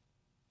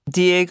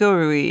 Diego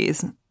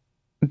Ruiz.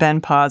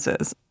 Ben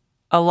pauses.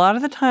 A lot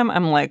of the time,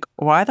 I'm like,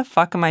 why the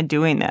fuck am I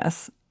doing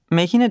this?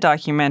 Making a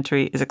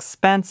documentary is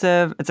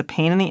expensive, it's a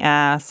pain in the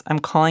ass, I'm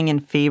calling in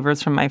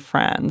favors from my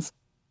friends.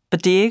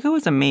 But Diego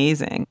is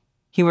amazing.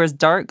 He wears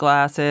dark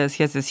glasses,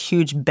 he has this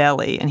huge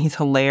belly, and he's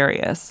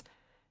hilarious.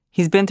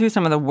 He's been through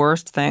some of the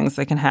worst things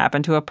that can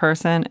happen to a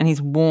person, and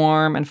he's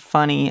warm and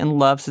funny and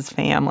loves his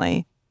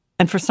family.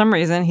 And for some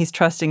reason, he's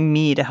trusting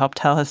me to help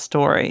tell his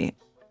story.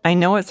 I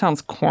know it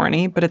sounds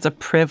corny, but it's a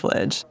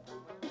privilege.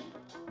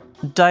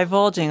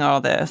 Divulging all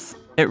this,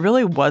 it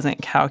really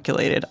wasn't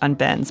calculated on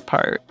Ben's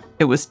part.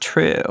 It was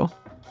true.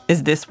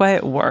 Is this why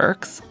it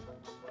works?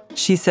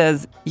 She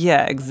says,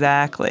 yeah,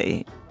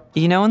 exactly.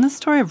 You know in the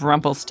story of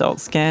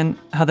Rumpelstiltskin,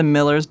 how the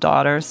miller's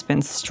daughter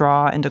spins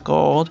straw into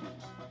gold?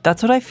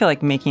 That's what I feel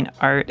like making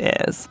art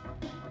is.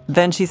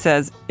 Then she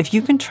says, if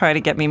you can try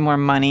to get me more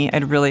money,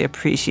 I'd really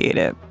appreciate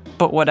it.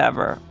 But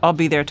whatever, I'll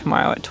be there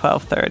tomorrow at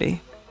 12:30.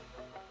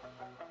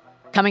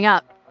 Coming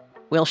up,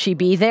 will she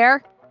be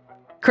there?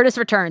 Curtis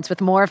returns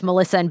with more of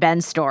Melissa and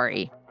Ben's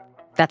story.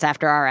 That's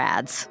after our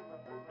ads.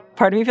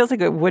 Part of me feels like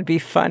it would be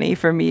funny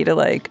for me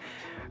to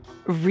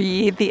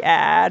read the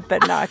ad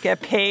but not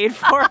get paid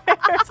for it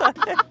or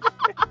something.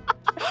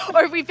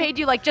 Or if we paid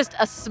you just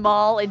a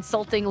small,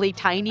 insultingly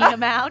tiny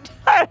amount.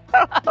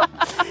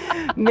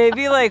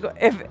 Maybe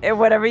if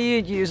whatever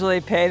you'd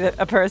usually pay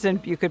a person,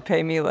 you could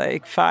pay me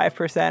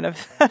 5%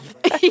 of that.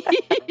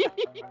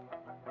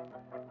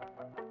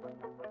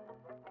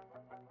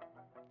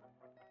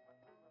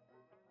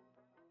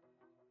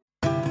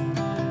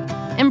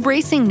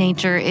 Embracing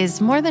nature is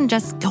more than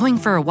just going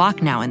for a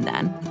walk now and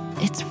then.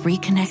 It's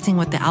reconnecting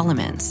with the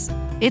elements.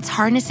 It's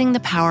harnessing the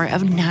power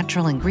of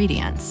natural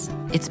ingredients.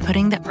 It's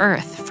putting the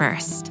earth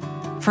first.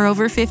 For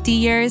over 50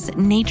 years,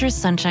 Nature's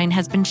Sunshine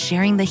has been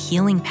sharing the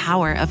healing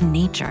power of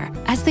nature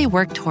as they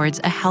work towards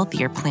a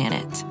healthier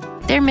planet.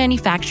 Their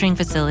manufacturing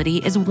facility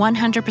is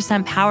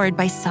 100% powered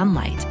by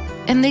sunlight,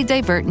 and they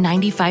divert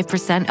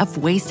 95% of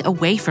waste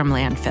away from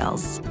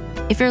landfills.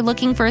 If you're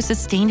looking for a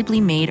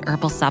sustainably made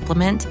herbal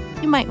supplement,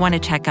 you might want to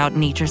check out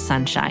Nature's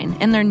Sunshine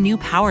and their new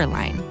Power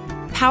line.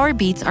 Power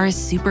Beats are a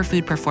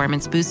superfood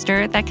performance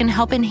booster that can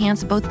help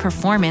enhance both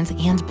performance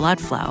and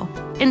blood flow.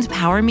 And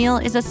Power Meal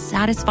is a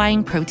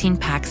satisfying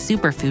protein-packed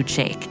superfood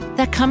shake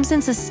that comes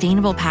in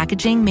sustainable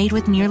packaging made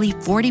with nearly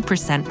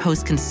 40%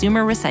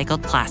 post-consumer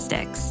recycled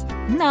plastics.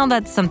 Now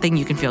that's something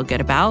you can feel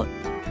good about.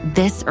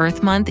 This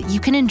Earth Month, you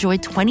can enjoy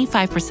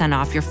 25%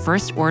 off your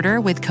first order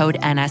with code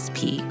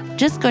NSP.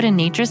 Just go to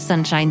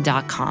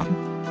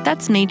naturesunshine.com.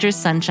 That's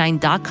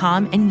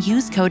naturesunshine.com and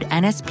use code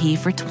NSP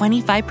for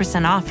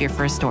 25% off your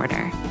first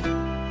order.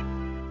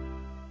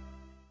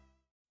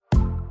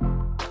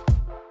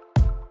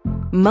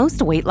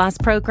 Most weight loss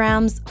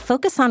programs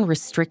focus on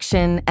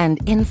restriction and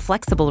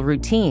inflexible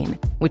routine,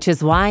 which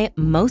is why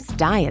most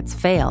diets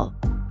fail.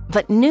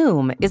 But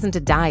Noom isn't a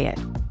diet.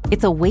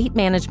 It's a weight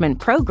management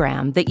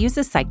program that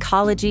uses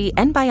psychology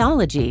and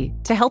biology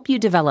to help you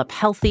develop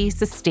healthy,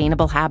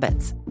 sustainable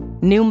habits.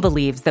 Noom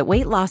believes that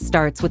weight loss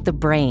starts with the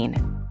brain,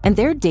 and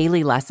their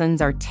daily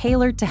lessons are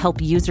tailored to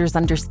help users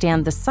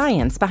understand the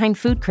science behind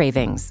food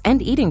cravings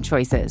and eating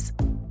choices.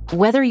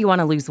 Whether you want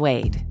to lose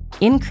weight,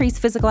 increase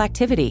physical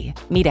activity,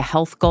 meet a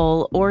health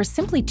goal, or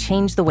simply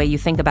change the way you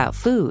think about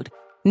food,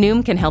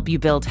 Noom can help you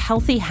build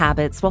healthy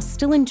habits while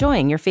still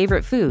enjoying your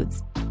favorite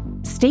foods.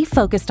 Stay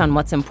focused on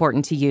what's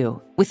important to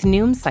you with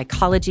Noom's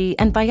psychology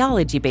and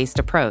biology-based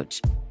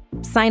approach.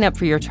 Sign up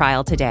for your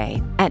trial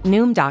today at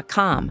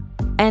Noom.com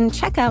and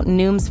check out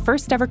Noom's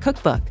first ever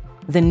cookbook,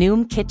 The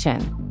Noom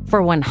Kitchen,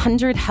 for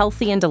 100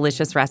 healthy and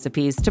delicious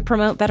recipes to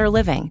promote better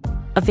living.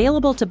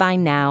 Available to buy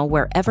now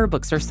wherever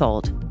books are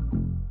sold.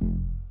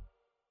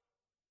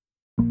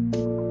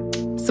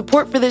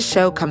 Support for this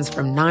show comes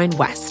from Nine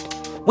West.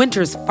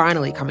 Winter's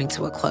finally coming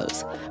to a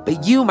close,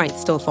 but you might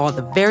still thaw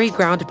the very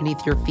ground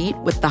beneath your feet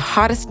with the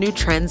hottest new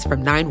trends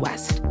from Nine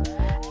West.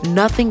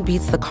 Nothing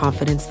beats the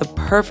confidence the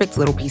perfect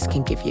little piece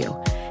can give you.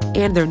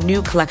 And their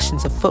new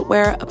collections of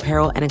footwear,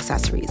 apparel, and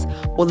accessories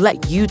will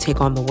let you take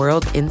on the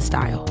world in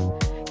style.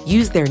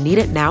 Use their Need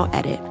It Now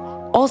edit,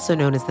 also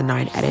known as the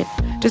 9 Edit,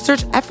 to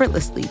search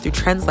effortlessly through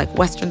trends like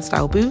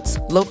Western-style boots,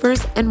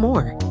 loafers, and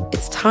more.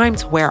 It's time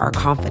to wear our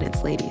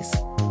confidence, ladies.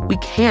 We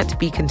can't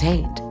be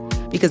contained,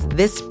 because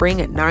this spring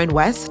at 9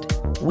 West,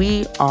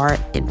 we are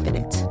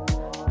infinite.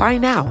 Buy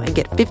now and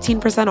get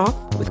 15%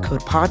 off with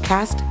code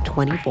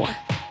PODCAST24.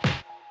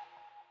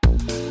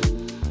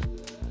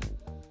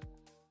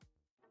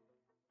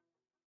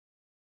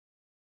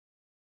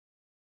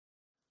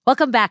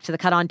 Welcome back to the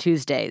Cut on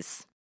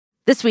Tuesdays.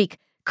 This week,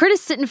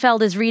 Curtis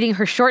Sittenfeld is reading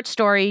her short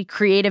story,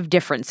 Creative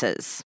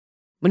Differences.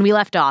 When we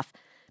left off,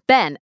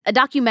 Ben, a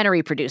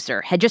documentary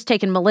producer, had just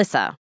taken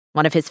Melissa,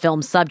 one of his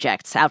film's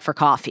subjects, out for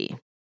coffee.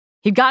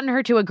 He'd gotten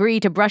her to agree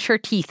to brush her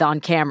teeth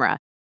on camera,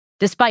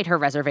 despite her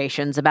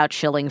reservations about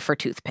shilling for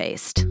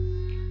toothpaste.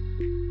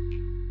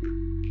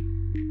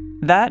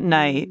 That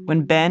night,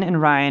 when Ben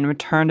and Ryan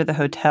returned to the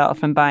hotel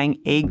from buying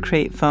egg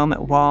crate foam at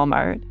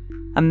Walmart,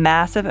 a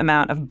massive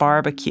amount of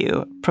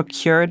barbecue,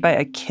 procured by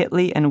a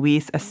Kitley and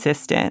Weiss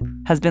assistant,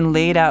 has been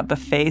laid out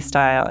buffet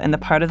style in the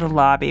part of the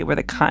lobby where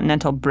the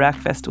continental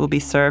breakfast will be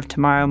served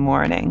tomorrow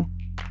morning.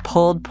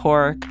 Pulled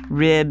pork,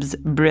 ribs,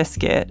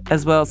 brisket,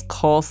 as well as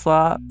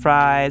coleslaw,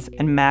 fries,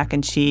 and mac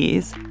and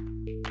cheese.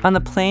 On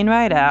the plane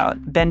ride out,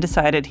 Ben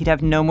decided he'd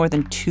have no more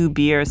than 2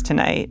 beers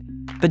tonight,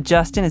 but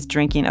Justin is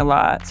drinking a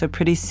lot, so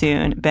pretty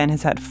soon Ben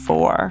has had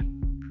 4.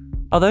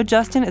 Although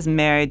Justin is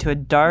married to a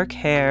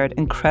dark-haired,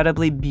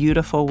 incredibly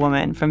beautiful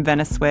woman from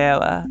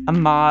Venezuela, a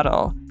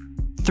model,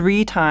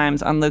 3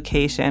 times on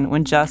location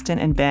when Justin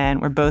and Ben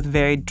were both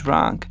very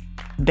drunk,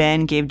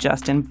 Ben gave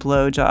Justin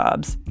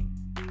blowjobs.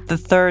 The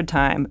 3rd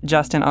time,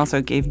 Justin also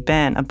gave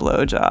Ben a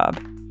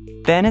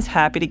blowjob. Ben is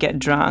happy to get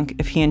drunk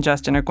if he and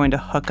Justin are going to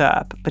hook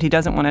up, but he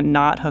doesn't want to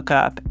not hook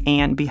up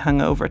and be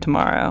hungover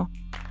tomorrow.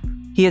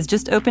 He has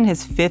just opened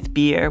his 5th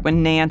beer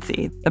when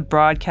Nancy, the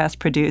broadcast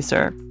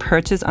producer,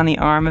 perches on the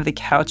arm of the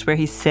couch where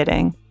he's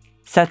sitting,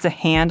 sets a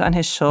hand on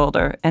his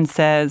shoulder, and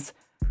says,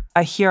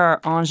 "I hear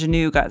our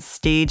ingenue got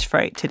stage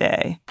fright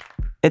today."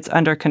 "It's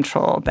under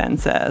control," Ben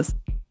says.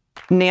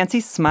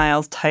 Nancy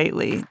smiles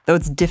tightly, though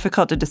it's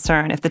difficult to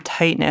discern if the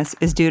tightness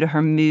is due to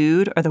her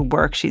mood or the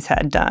work she's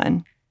had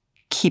done.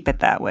 "Keep it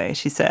that way,"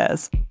 she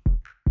says.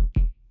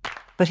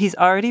 But he's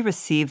already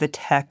received the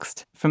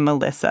text from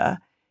Melissa.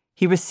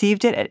 He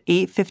received it at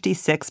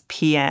 8:56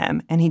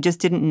 p.m., and he just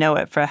didn't know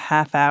it for a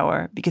half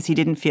hour because he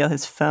didn't feel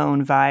his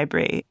phone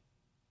vibrate.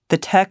 The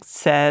text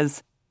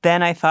says,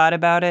 "Ben, I thought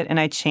about it, and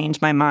I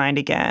changed my mind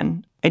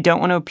again. I don't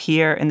want to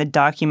appear in the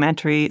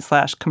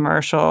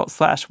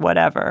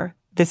documentary/commercial/whatever.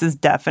 This is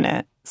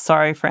definite.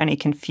 Sorry for any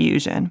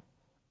confusion."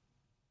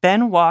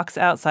 Ben walks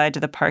outside to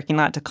the parking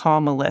lot to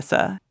call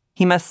Melissa.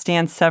 He must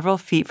stand several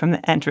feet from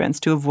the entrance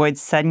to avoid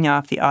setting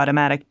off the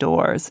automatic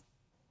doors.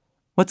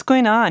 "What's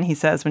going on?" he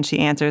says when she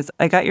answers,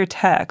 "I got your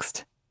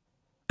text."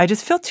 "I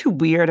just feel too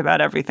weird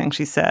about everything,"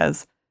 she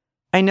says.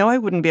 "I know I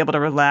wouldn't be able to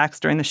relax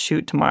during the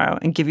shoot tomorrow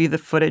and give you the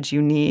footage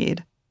you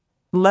need."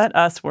 "Let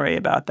us worry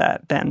about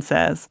that," Ben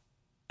says.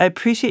 "I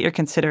appreciate your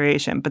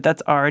consideration, but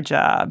that's our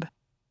job."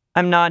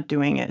 "I'm not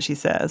doing it," she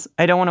says.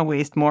 "I don't want to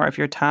waste more of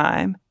your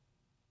time."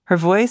 Her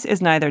voice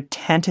is neither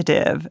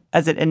tentative,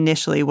 as it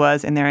initially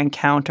was in their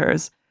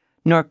encounters,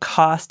 nor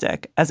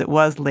caustic, as it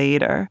was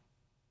later.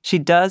 She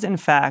does, in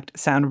fact,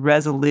 sound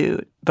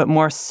resolute, but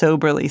more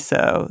soberly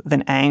so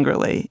than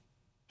angrily.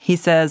 He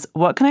says,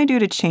 "What can I do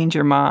to change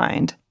your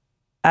mind?"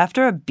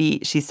 After a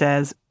beat, she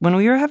says, "When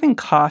we were having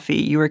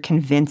coffee, you were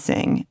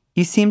convincing.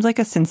 You seemed like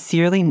a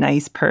sincerely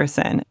nice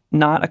person,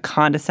 not a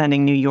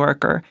condescending New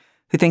Yorker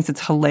who thinks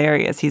it's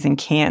hilarious he's in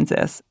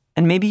Kansas.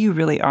 And maybe you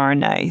really are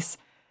nice.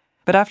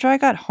 But after I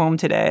got home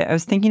today, I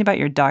was thinking about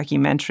your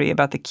documentary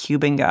about the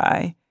Cuban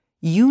guy.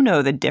 You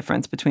know the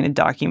difference between a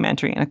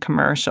documentary and a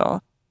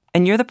commercial.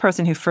 And you're the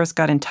person who first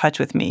got in touch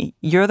with me.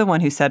 You're the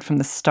one who said from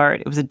the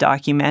start it was a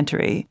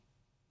documentary.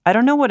 I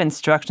don't know what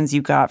instructions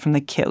you got from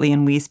the Kitley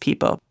and Weiss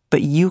people,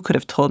 but you could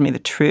have told me the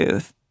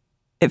truth.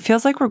 It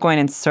feels like we're going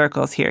in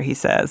circles here," he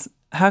says.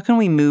 "How can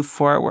we move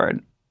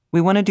forward?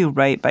 We want to do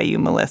right by you,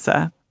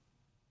 Melissa."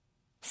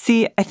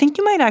 "See, I think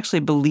you might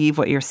actually believe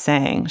what you're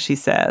saying," she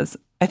says.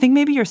 "I think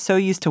maybe you're so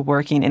used to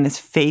working in this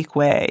fake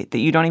way that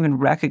you don't even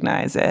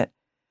recognize it.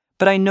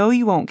 But I know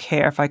you won't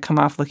care if I come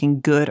off looking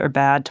good or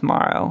bad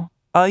tomorrow.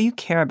 All you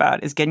care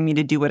about is getting me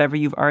to do whatever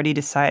you've already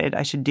decided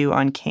I should do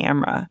on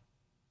camera."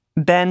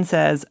 Ben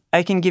says,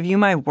 "I can give you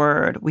my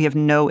word. We have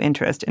no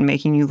interest in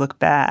making you look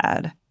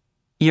bad."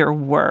 "Your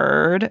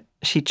word?"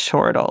 She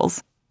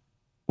chortles.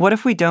 "What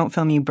if we don't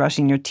film you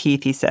brushing your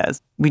teeth?" he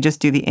says. "We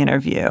just do the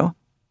interview."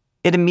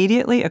 It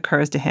immediately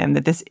occurs to him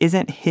that this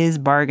isn't his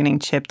bargaining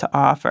chip to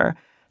offer,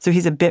 so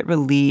he's a bit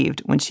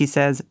relieved when she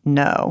says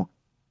no.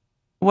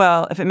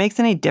 "Well, if it makes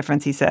any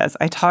difference," he says,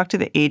 "I talked to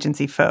the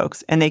agency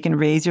folks, and they can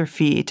raise your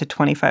fee to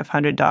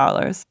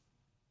 $2,500.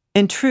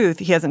 In truth,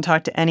 he hasn't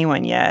talked to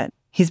anyone yet.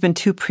 He's been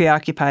too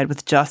preoccupied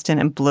with Justin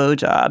and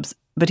blowjobs,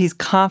 but he's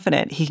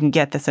confident he can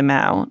get this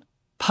amount.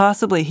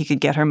 Possibly he could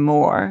get her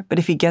more, but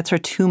if he gets her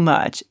too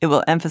much, it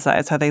will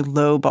emphasize how they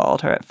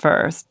lowballed her at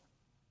first.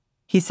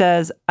 He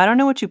says, "I don't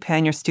know what you pay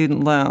on your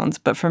student loans,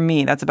 but for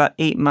me, that's about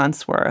 8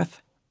 months'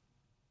 worth."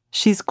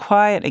 She's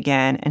quiet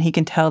again, and he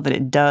can tell that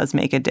it does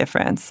make a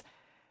difference.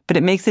 But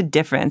it makes a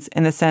difference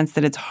in the sense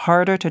that it's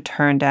harder to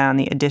turn down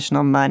the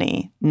additional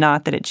money,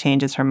 not that it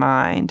changes her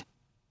mind.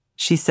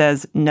 She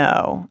says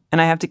no, and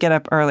I have to get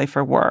up early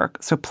for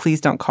work, so please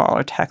don't call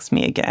or text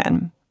me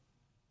again.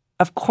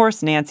 Of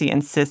course, Nancy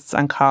insists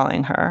on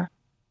calling her.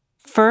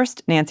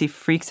 First, Nancy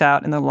freaks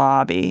out in the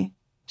lobby.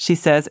 She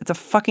says it's a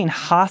fucking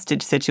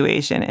hostage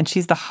situation, and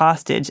she's the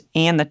hostage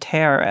and the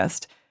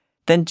terrorist.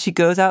 Then she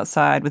goes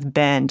outside with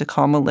Ben to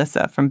call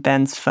Melissa from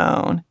Ben's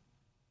phone.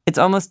 It's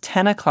almost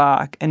 10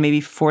 o'clock and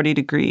maybe 40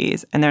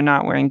 degrees, and they're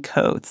not wearing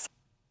coats.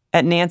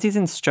 At Nancy's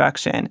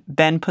instruction,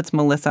 Ben puts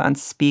Melissa on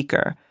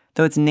speaker,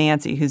 though it's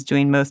Nancy who's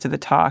doing most of the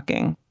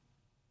talking.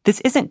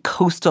 "This isn't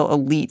coastal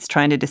elites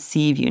trying to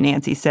deceive you,"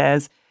 Nancy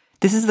says.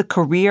 "This is the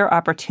career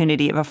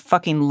opportunity of a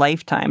fucking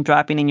lifetime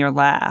dropping in your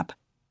lap.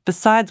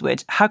 Besides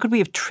which, how could we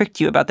have tricked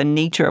you about the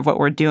nature of what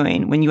we're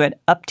doing when you had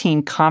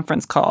up-teen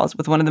conference calls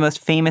with one of the most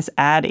famous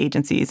ad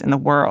agencies in the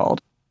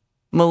world?"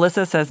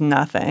 Melissa says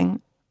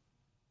nothing.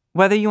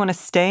 Whether you want to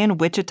stay in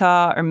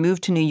Wichita or move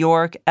to New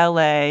York,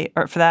 LA,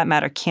 or for that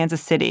matter,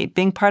 Kansas City,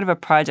 being part of a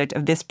project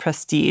of this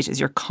prestige is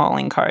your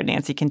calling card,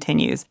 Nancy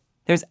continues.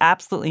 There's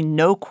absolutely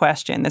no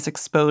question this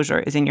exposure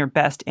is in your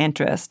best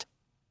interest.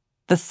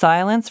 The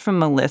silence from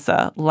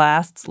Melissa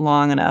lasts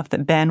long enough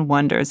that Ben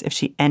wonders if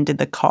she ended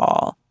the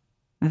call.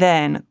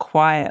 Then,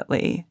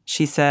 quietly,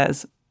 she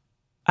says,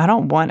 "I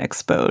don't want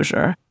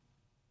exposure."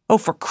 "Oh,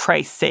 for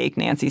Christ's sake,"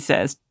 Nancy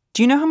says.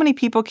 "Do you know how many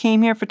people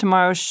came here for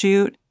tomorrow's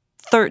shoot?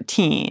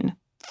 13.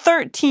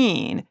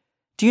 13!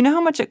 Do you know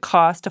how much it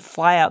costs to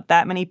fly out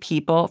that many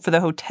people for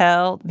the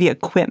hotel, the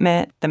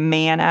equipment, the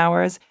man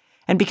hours?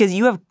 And because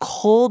you have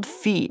cold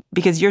feet,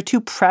 because you're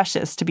too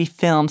precious to be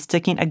filmed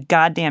sticking a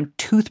goddamn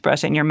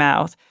toothbrush in your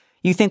mouth,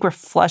 you think we're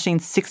flushing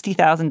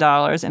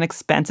 $60,000 in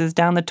expenses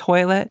down the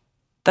toilet?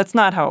 That's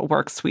not how it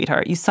works,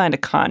 sweetheart. You signed a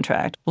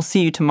contract. We'll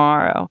see you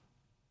tomorrow."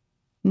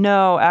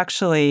 "No,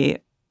 actually,"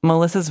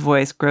 Melissa's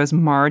voice grows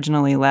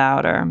marginally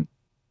louder.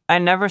 "I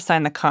never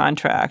signed the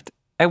contract.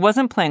 I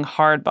wasn't playing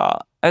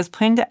hardball. I was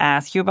planning to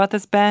ask you about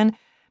this, Ben,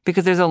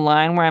 because there's a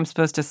line where I'm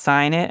supposed to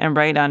sign it, and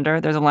right under,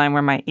 there's a line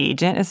where my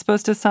agent is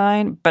supposed to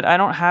sign, but I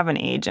don't have an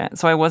agent,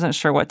 so I wasn't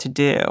sure what to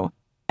do.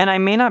 And I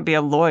may not be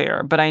a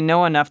lawyer, but I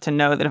know enough to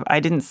know that if I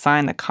didn't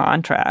sign the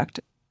contract..."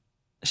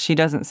 She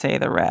doesn't say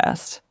the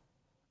rest.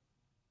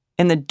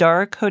 In the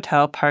dark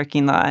hotel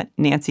parking lot,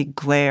 Nancy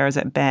glares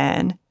at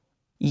Ben.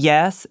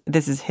 Yes,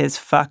 this is his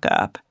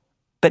fuck-up.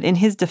 But in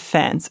his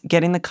defense,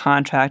 getting the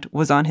contract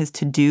was on his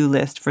to-do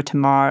list for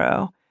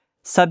tomorrow.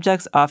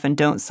 Subjects often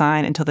don't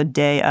sign until the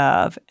day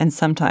of, and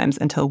sometimes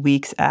until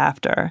weeks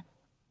after.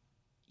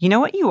 "You know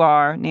what you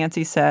are,"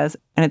 Nancy says,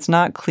 "an and it's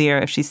not clear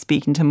if she's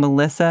speaking to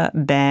Melissa,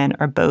 Ben,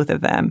 or both of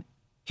them.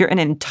 You're an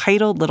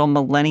entitled little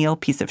millennial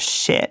piece of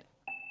shit.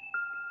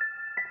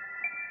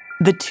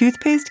 The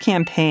toothpaste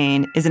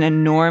campaign is an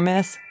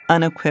enormous,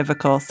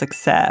 unequivocal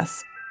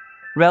success.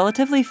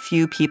 Relatively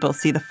few people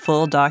see the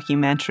full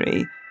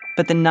documentary,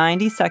 but the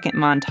 90-second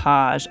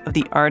montage of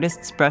the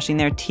artists brushing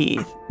their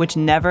teeth, which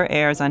never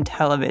airs on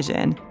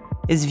television,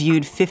 is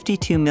viewed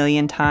 52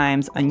 million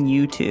times on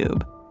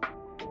YouTube.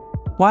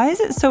 Why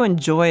is it so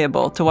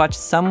enjoyable to watch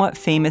somewhat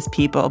famous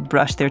people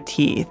brush their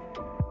teeth?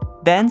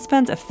 Ben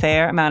spends a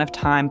fair amount of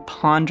time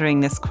pondering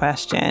this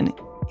question.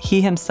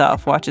 He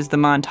himself watches the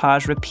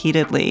montage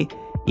repeatedly,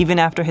 even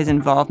after his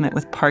involvement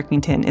with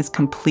Parkington is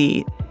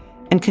complete,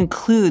 and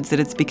concludes that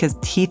it's because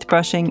teeth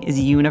brushing is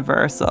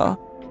universal.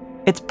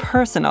 It's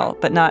personal,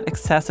 but not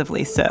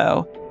excessively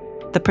so.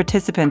 The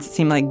participants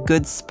seem like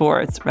good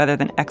sports rather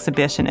than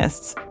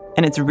exhibitionists,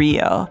 and it's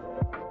real.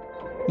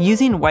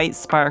 Using white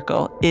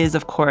sparkle is,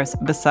 of course,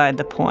 beside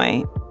the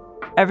point.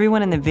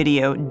 Everyone in the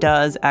video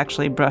does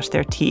actually brush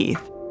their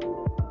teeth.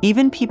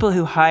 Even people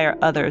who hire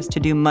others to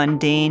do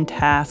mundane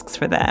tasks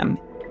for them,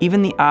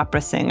 even the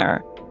opera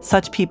singer,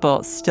 such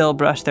people still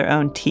brush their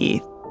own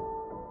teeth.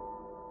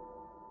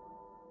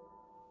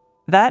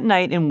 That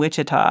night in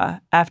Wichita,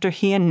 after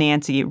he and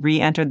Nancy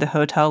re-entered the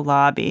hotel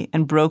lobby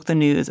and broke the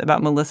news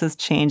about Melissa's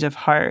change of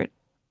heart,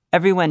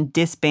 everyone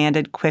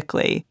disbanded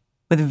quickly,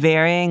 with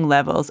varying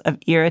levels of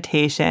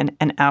irritation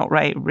and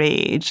outright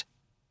rage.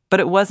 But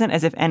it wasn't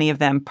as if any of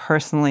them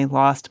personally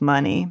lost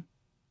money.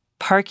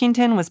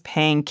 Parkington was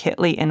paying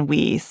Kitley and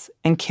Weiss,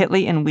 and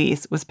Kitley and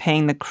Weiss was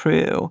paying the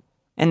crew,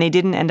 and they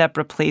didn't end up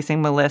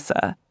replacing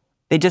Melissa.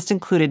 They just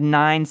included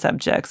 9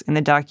 subjects in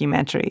the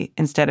documentary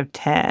instead of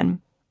 10.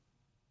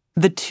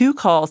 The 2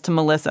 calls to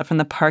Melissa from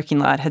the parking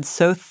lot had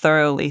so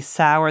thoroughly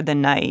soured the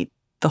night,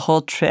 the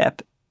whole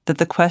trip, that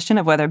the question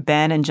of whether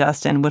Ben and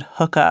Justin would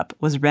hook up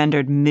was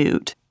rendered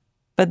moot.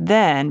 But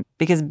then,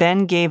 because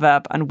Ben gave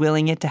up on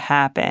willing it to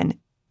happen,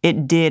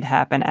 it did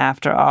happen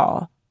after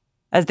all.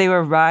 As they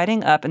were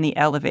riding up in the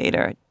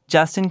elevator,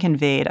 Justin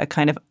conveyed a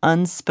kind of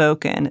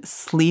unspoken,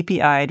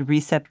 sleepy-eyed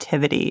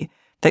receptivity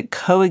that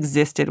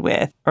coexisted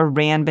with, or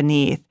ran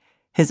beneath,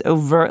 his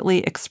overtly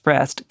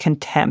expressed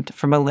contempt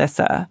for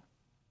Melissa.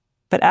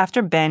 But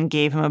after Ben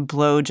gave him a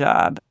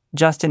blowjob,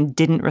 Justin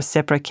didn't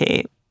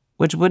reciprocate,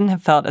 which wouldn't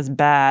have felt as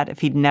bad if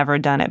he'd never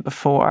done it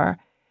before.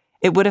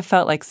 It would have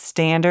felt like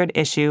standard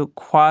issue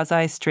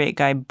quasi-straight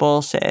guy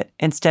bullshit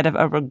instead of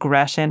a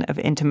regression of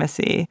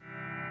intimacy.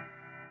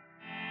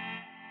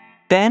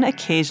 Ben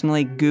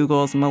occasionally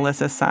Googles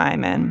Melissa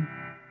Simon.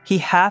 He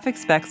half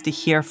expects to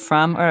hear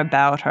from or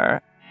about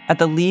her, at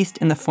the least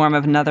in the form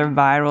of another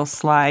viral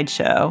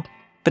slideshow,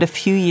 but a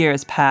few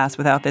years pass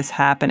without this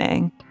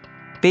happening.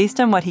 Based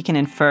on what he can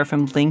infer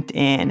from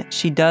LinkedIn,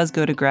 she does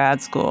go to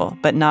grad school,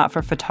 but not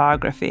for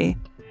photography.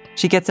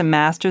 She gets a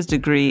master's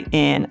degree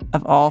in,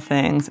 of all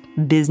things,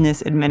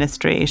 business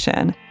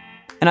administration.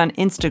 And on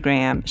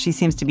Instagram, she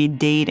seems to be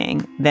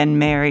dating, then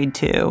married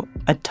to,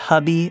 a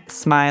tubby,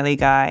 smiley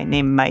guy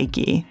named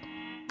Mikey.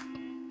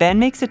 Ben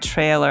makes a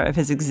trailer of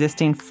his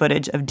existing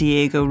footage of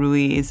Diego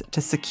Ruiz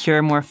to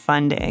secure more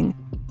funding.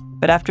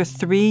 But after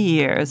 3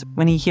 years,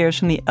 when he hears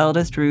from the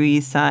eldest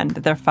Ruiz son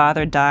that their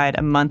father died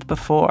a month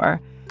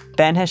before,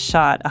 Ben has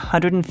shot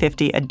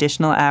 150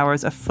 additional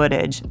hours of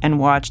footage and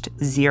watched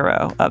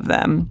 0 of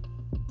them.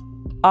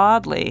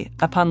 Oddly,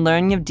 upon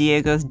learning of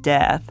Diego's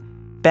death,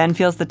 Ben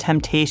feels the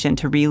temptation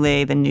to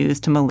relay the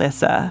news to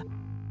Melissa.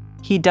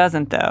 He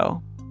doesn't,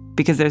 though,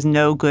 because there's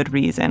no good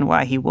reason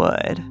why he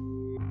would.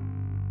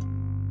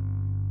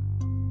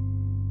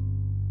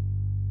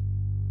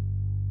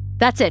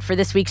 That's it for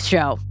this week's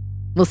show.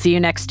 We'll see you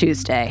next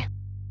Tuesday.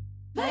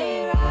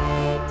 The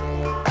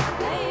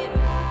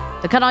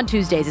Cut on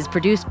Tuesdays is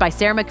produced by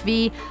Sarah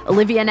McVie,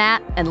 Olivia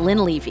Natt, and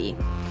Lynn Levy.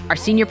 Our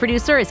senior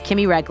producer is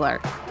Kimmy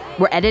Regler.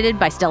 We're edited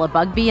by Stella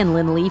Bugbee and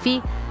Lynn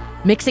Levy.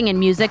 Mixing and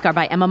music are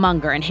by Emma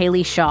Munger and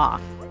Haley Shaw.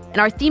 And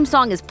our theme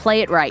song is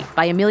Play It Right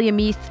by Amelia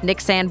Meath, Nick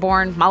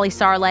Sanborn, Molly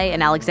Sarley,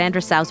 and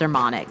Alexandra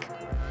Sauser-Monick.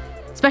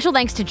 Special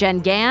thanks to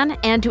Jen Gann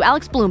and to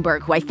Alex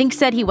Bloomberg, who I think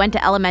said he went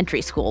to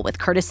elementary school with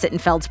Curtis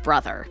Sittenfeld's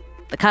brother.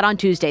 The Cut on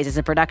Tuesdays is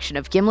a production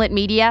of Gimlet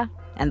Media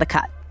and The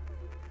Cut.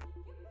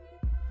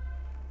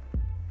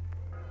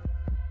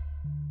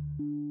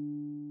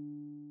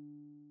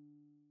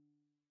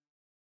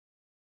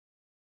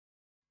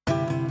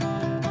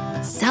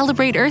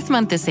 Celebrate Earth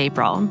Month this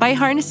April by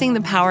harnessing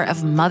the power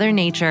of Mother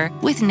Nature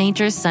with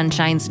Nature's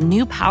Sunshine's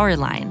new Power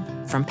line.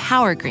 From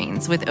Power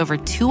Greens with over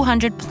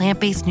 200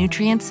 plant-based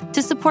nutrients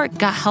to support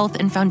gut health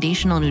and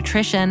foundational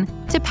nutrition,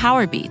 to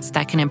Power Beets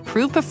that can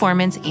improve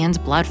performance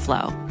and blood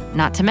flow.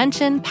 Not to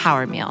mention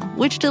Power Meal,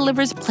 which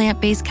delivers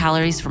plant-based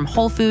calories from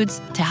whole foods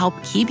to help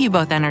keep you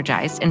both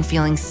energized and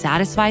feeling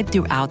satisfied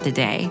throughout the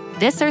day.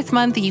 This Earth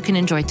Month, you can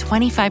enjoy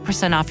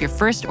 25% off your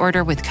first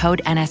order with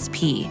code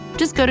NSP.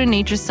 Just go to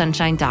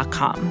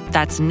naturesunshine.com.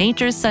 That's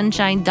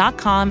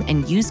naturesunshine.com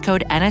and use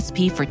code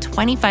NSP for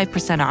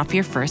 25% off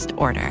your first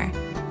order.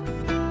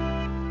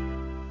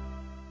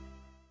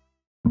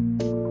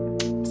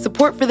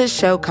 Support for this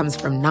show comes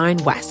from 9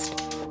 West.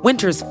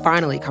 Winter's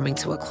finally coming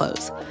to a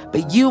close,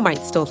 but you might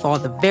still thaw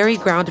the very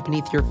ground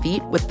beneath your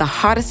feet with the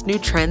hottest new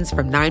trends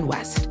from 9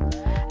 West.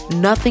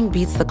 Nothing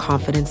beats the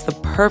confidence the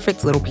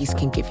perfect little piece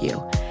can give you.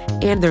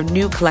 And their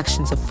new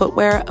collections of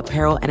footwear,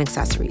 apparel, and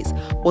accessories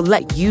will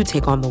let you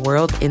take on the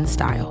world in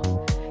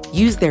style.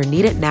 Use their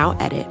Need It Now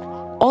edit,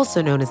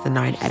 also known as the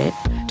 9 Edit,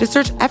 to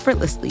search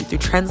effortlessly through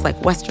trends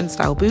like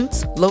Western-style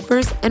boots,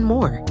 loafers, and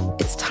more.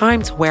 It's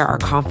time to wear our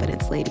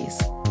confidence, ladies.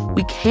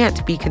 We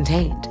can't be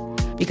contained,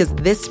 because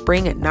this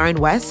spring at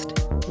 9 West,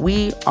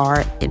 we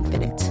are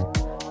infinite.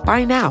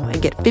 Buy now and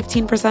get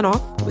 15%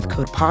 off with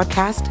code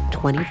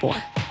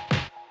PODCAST24.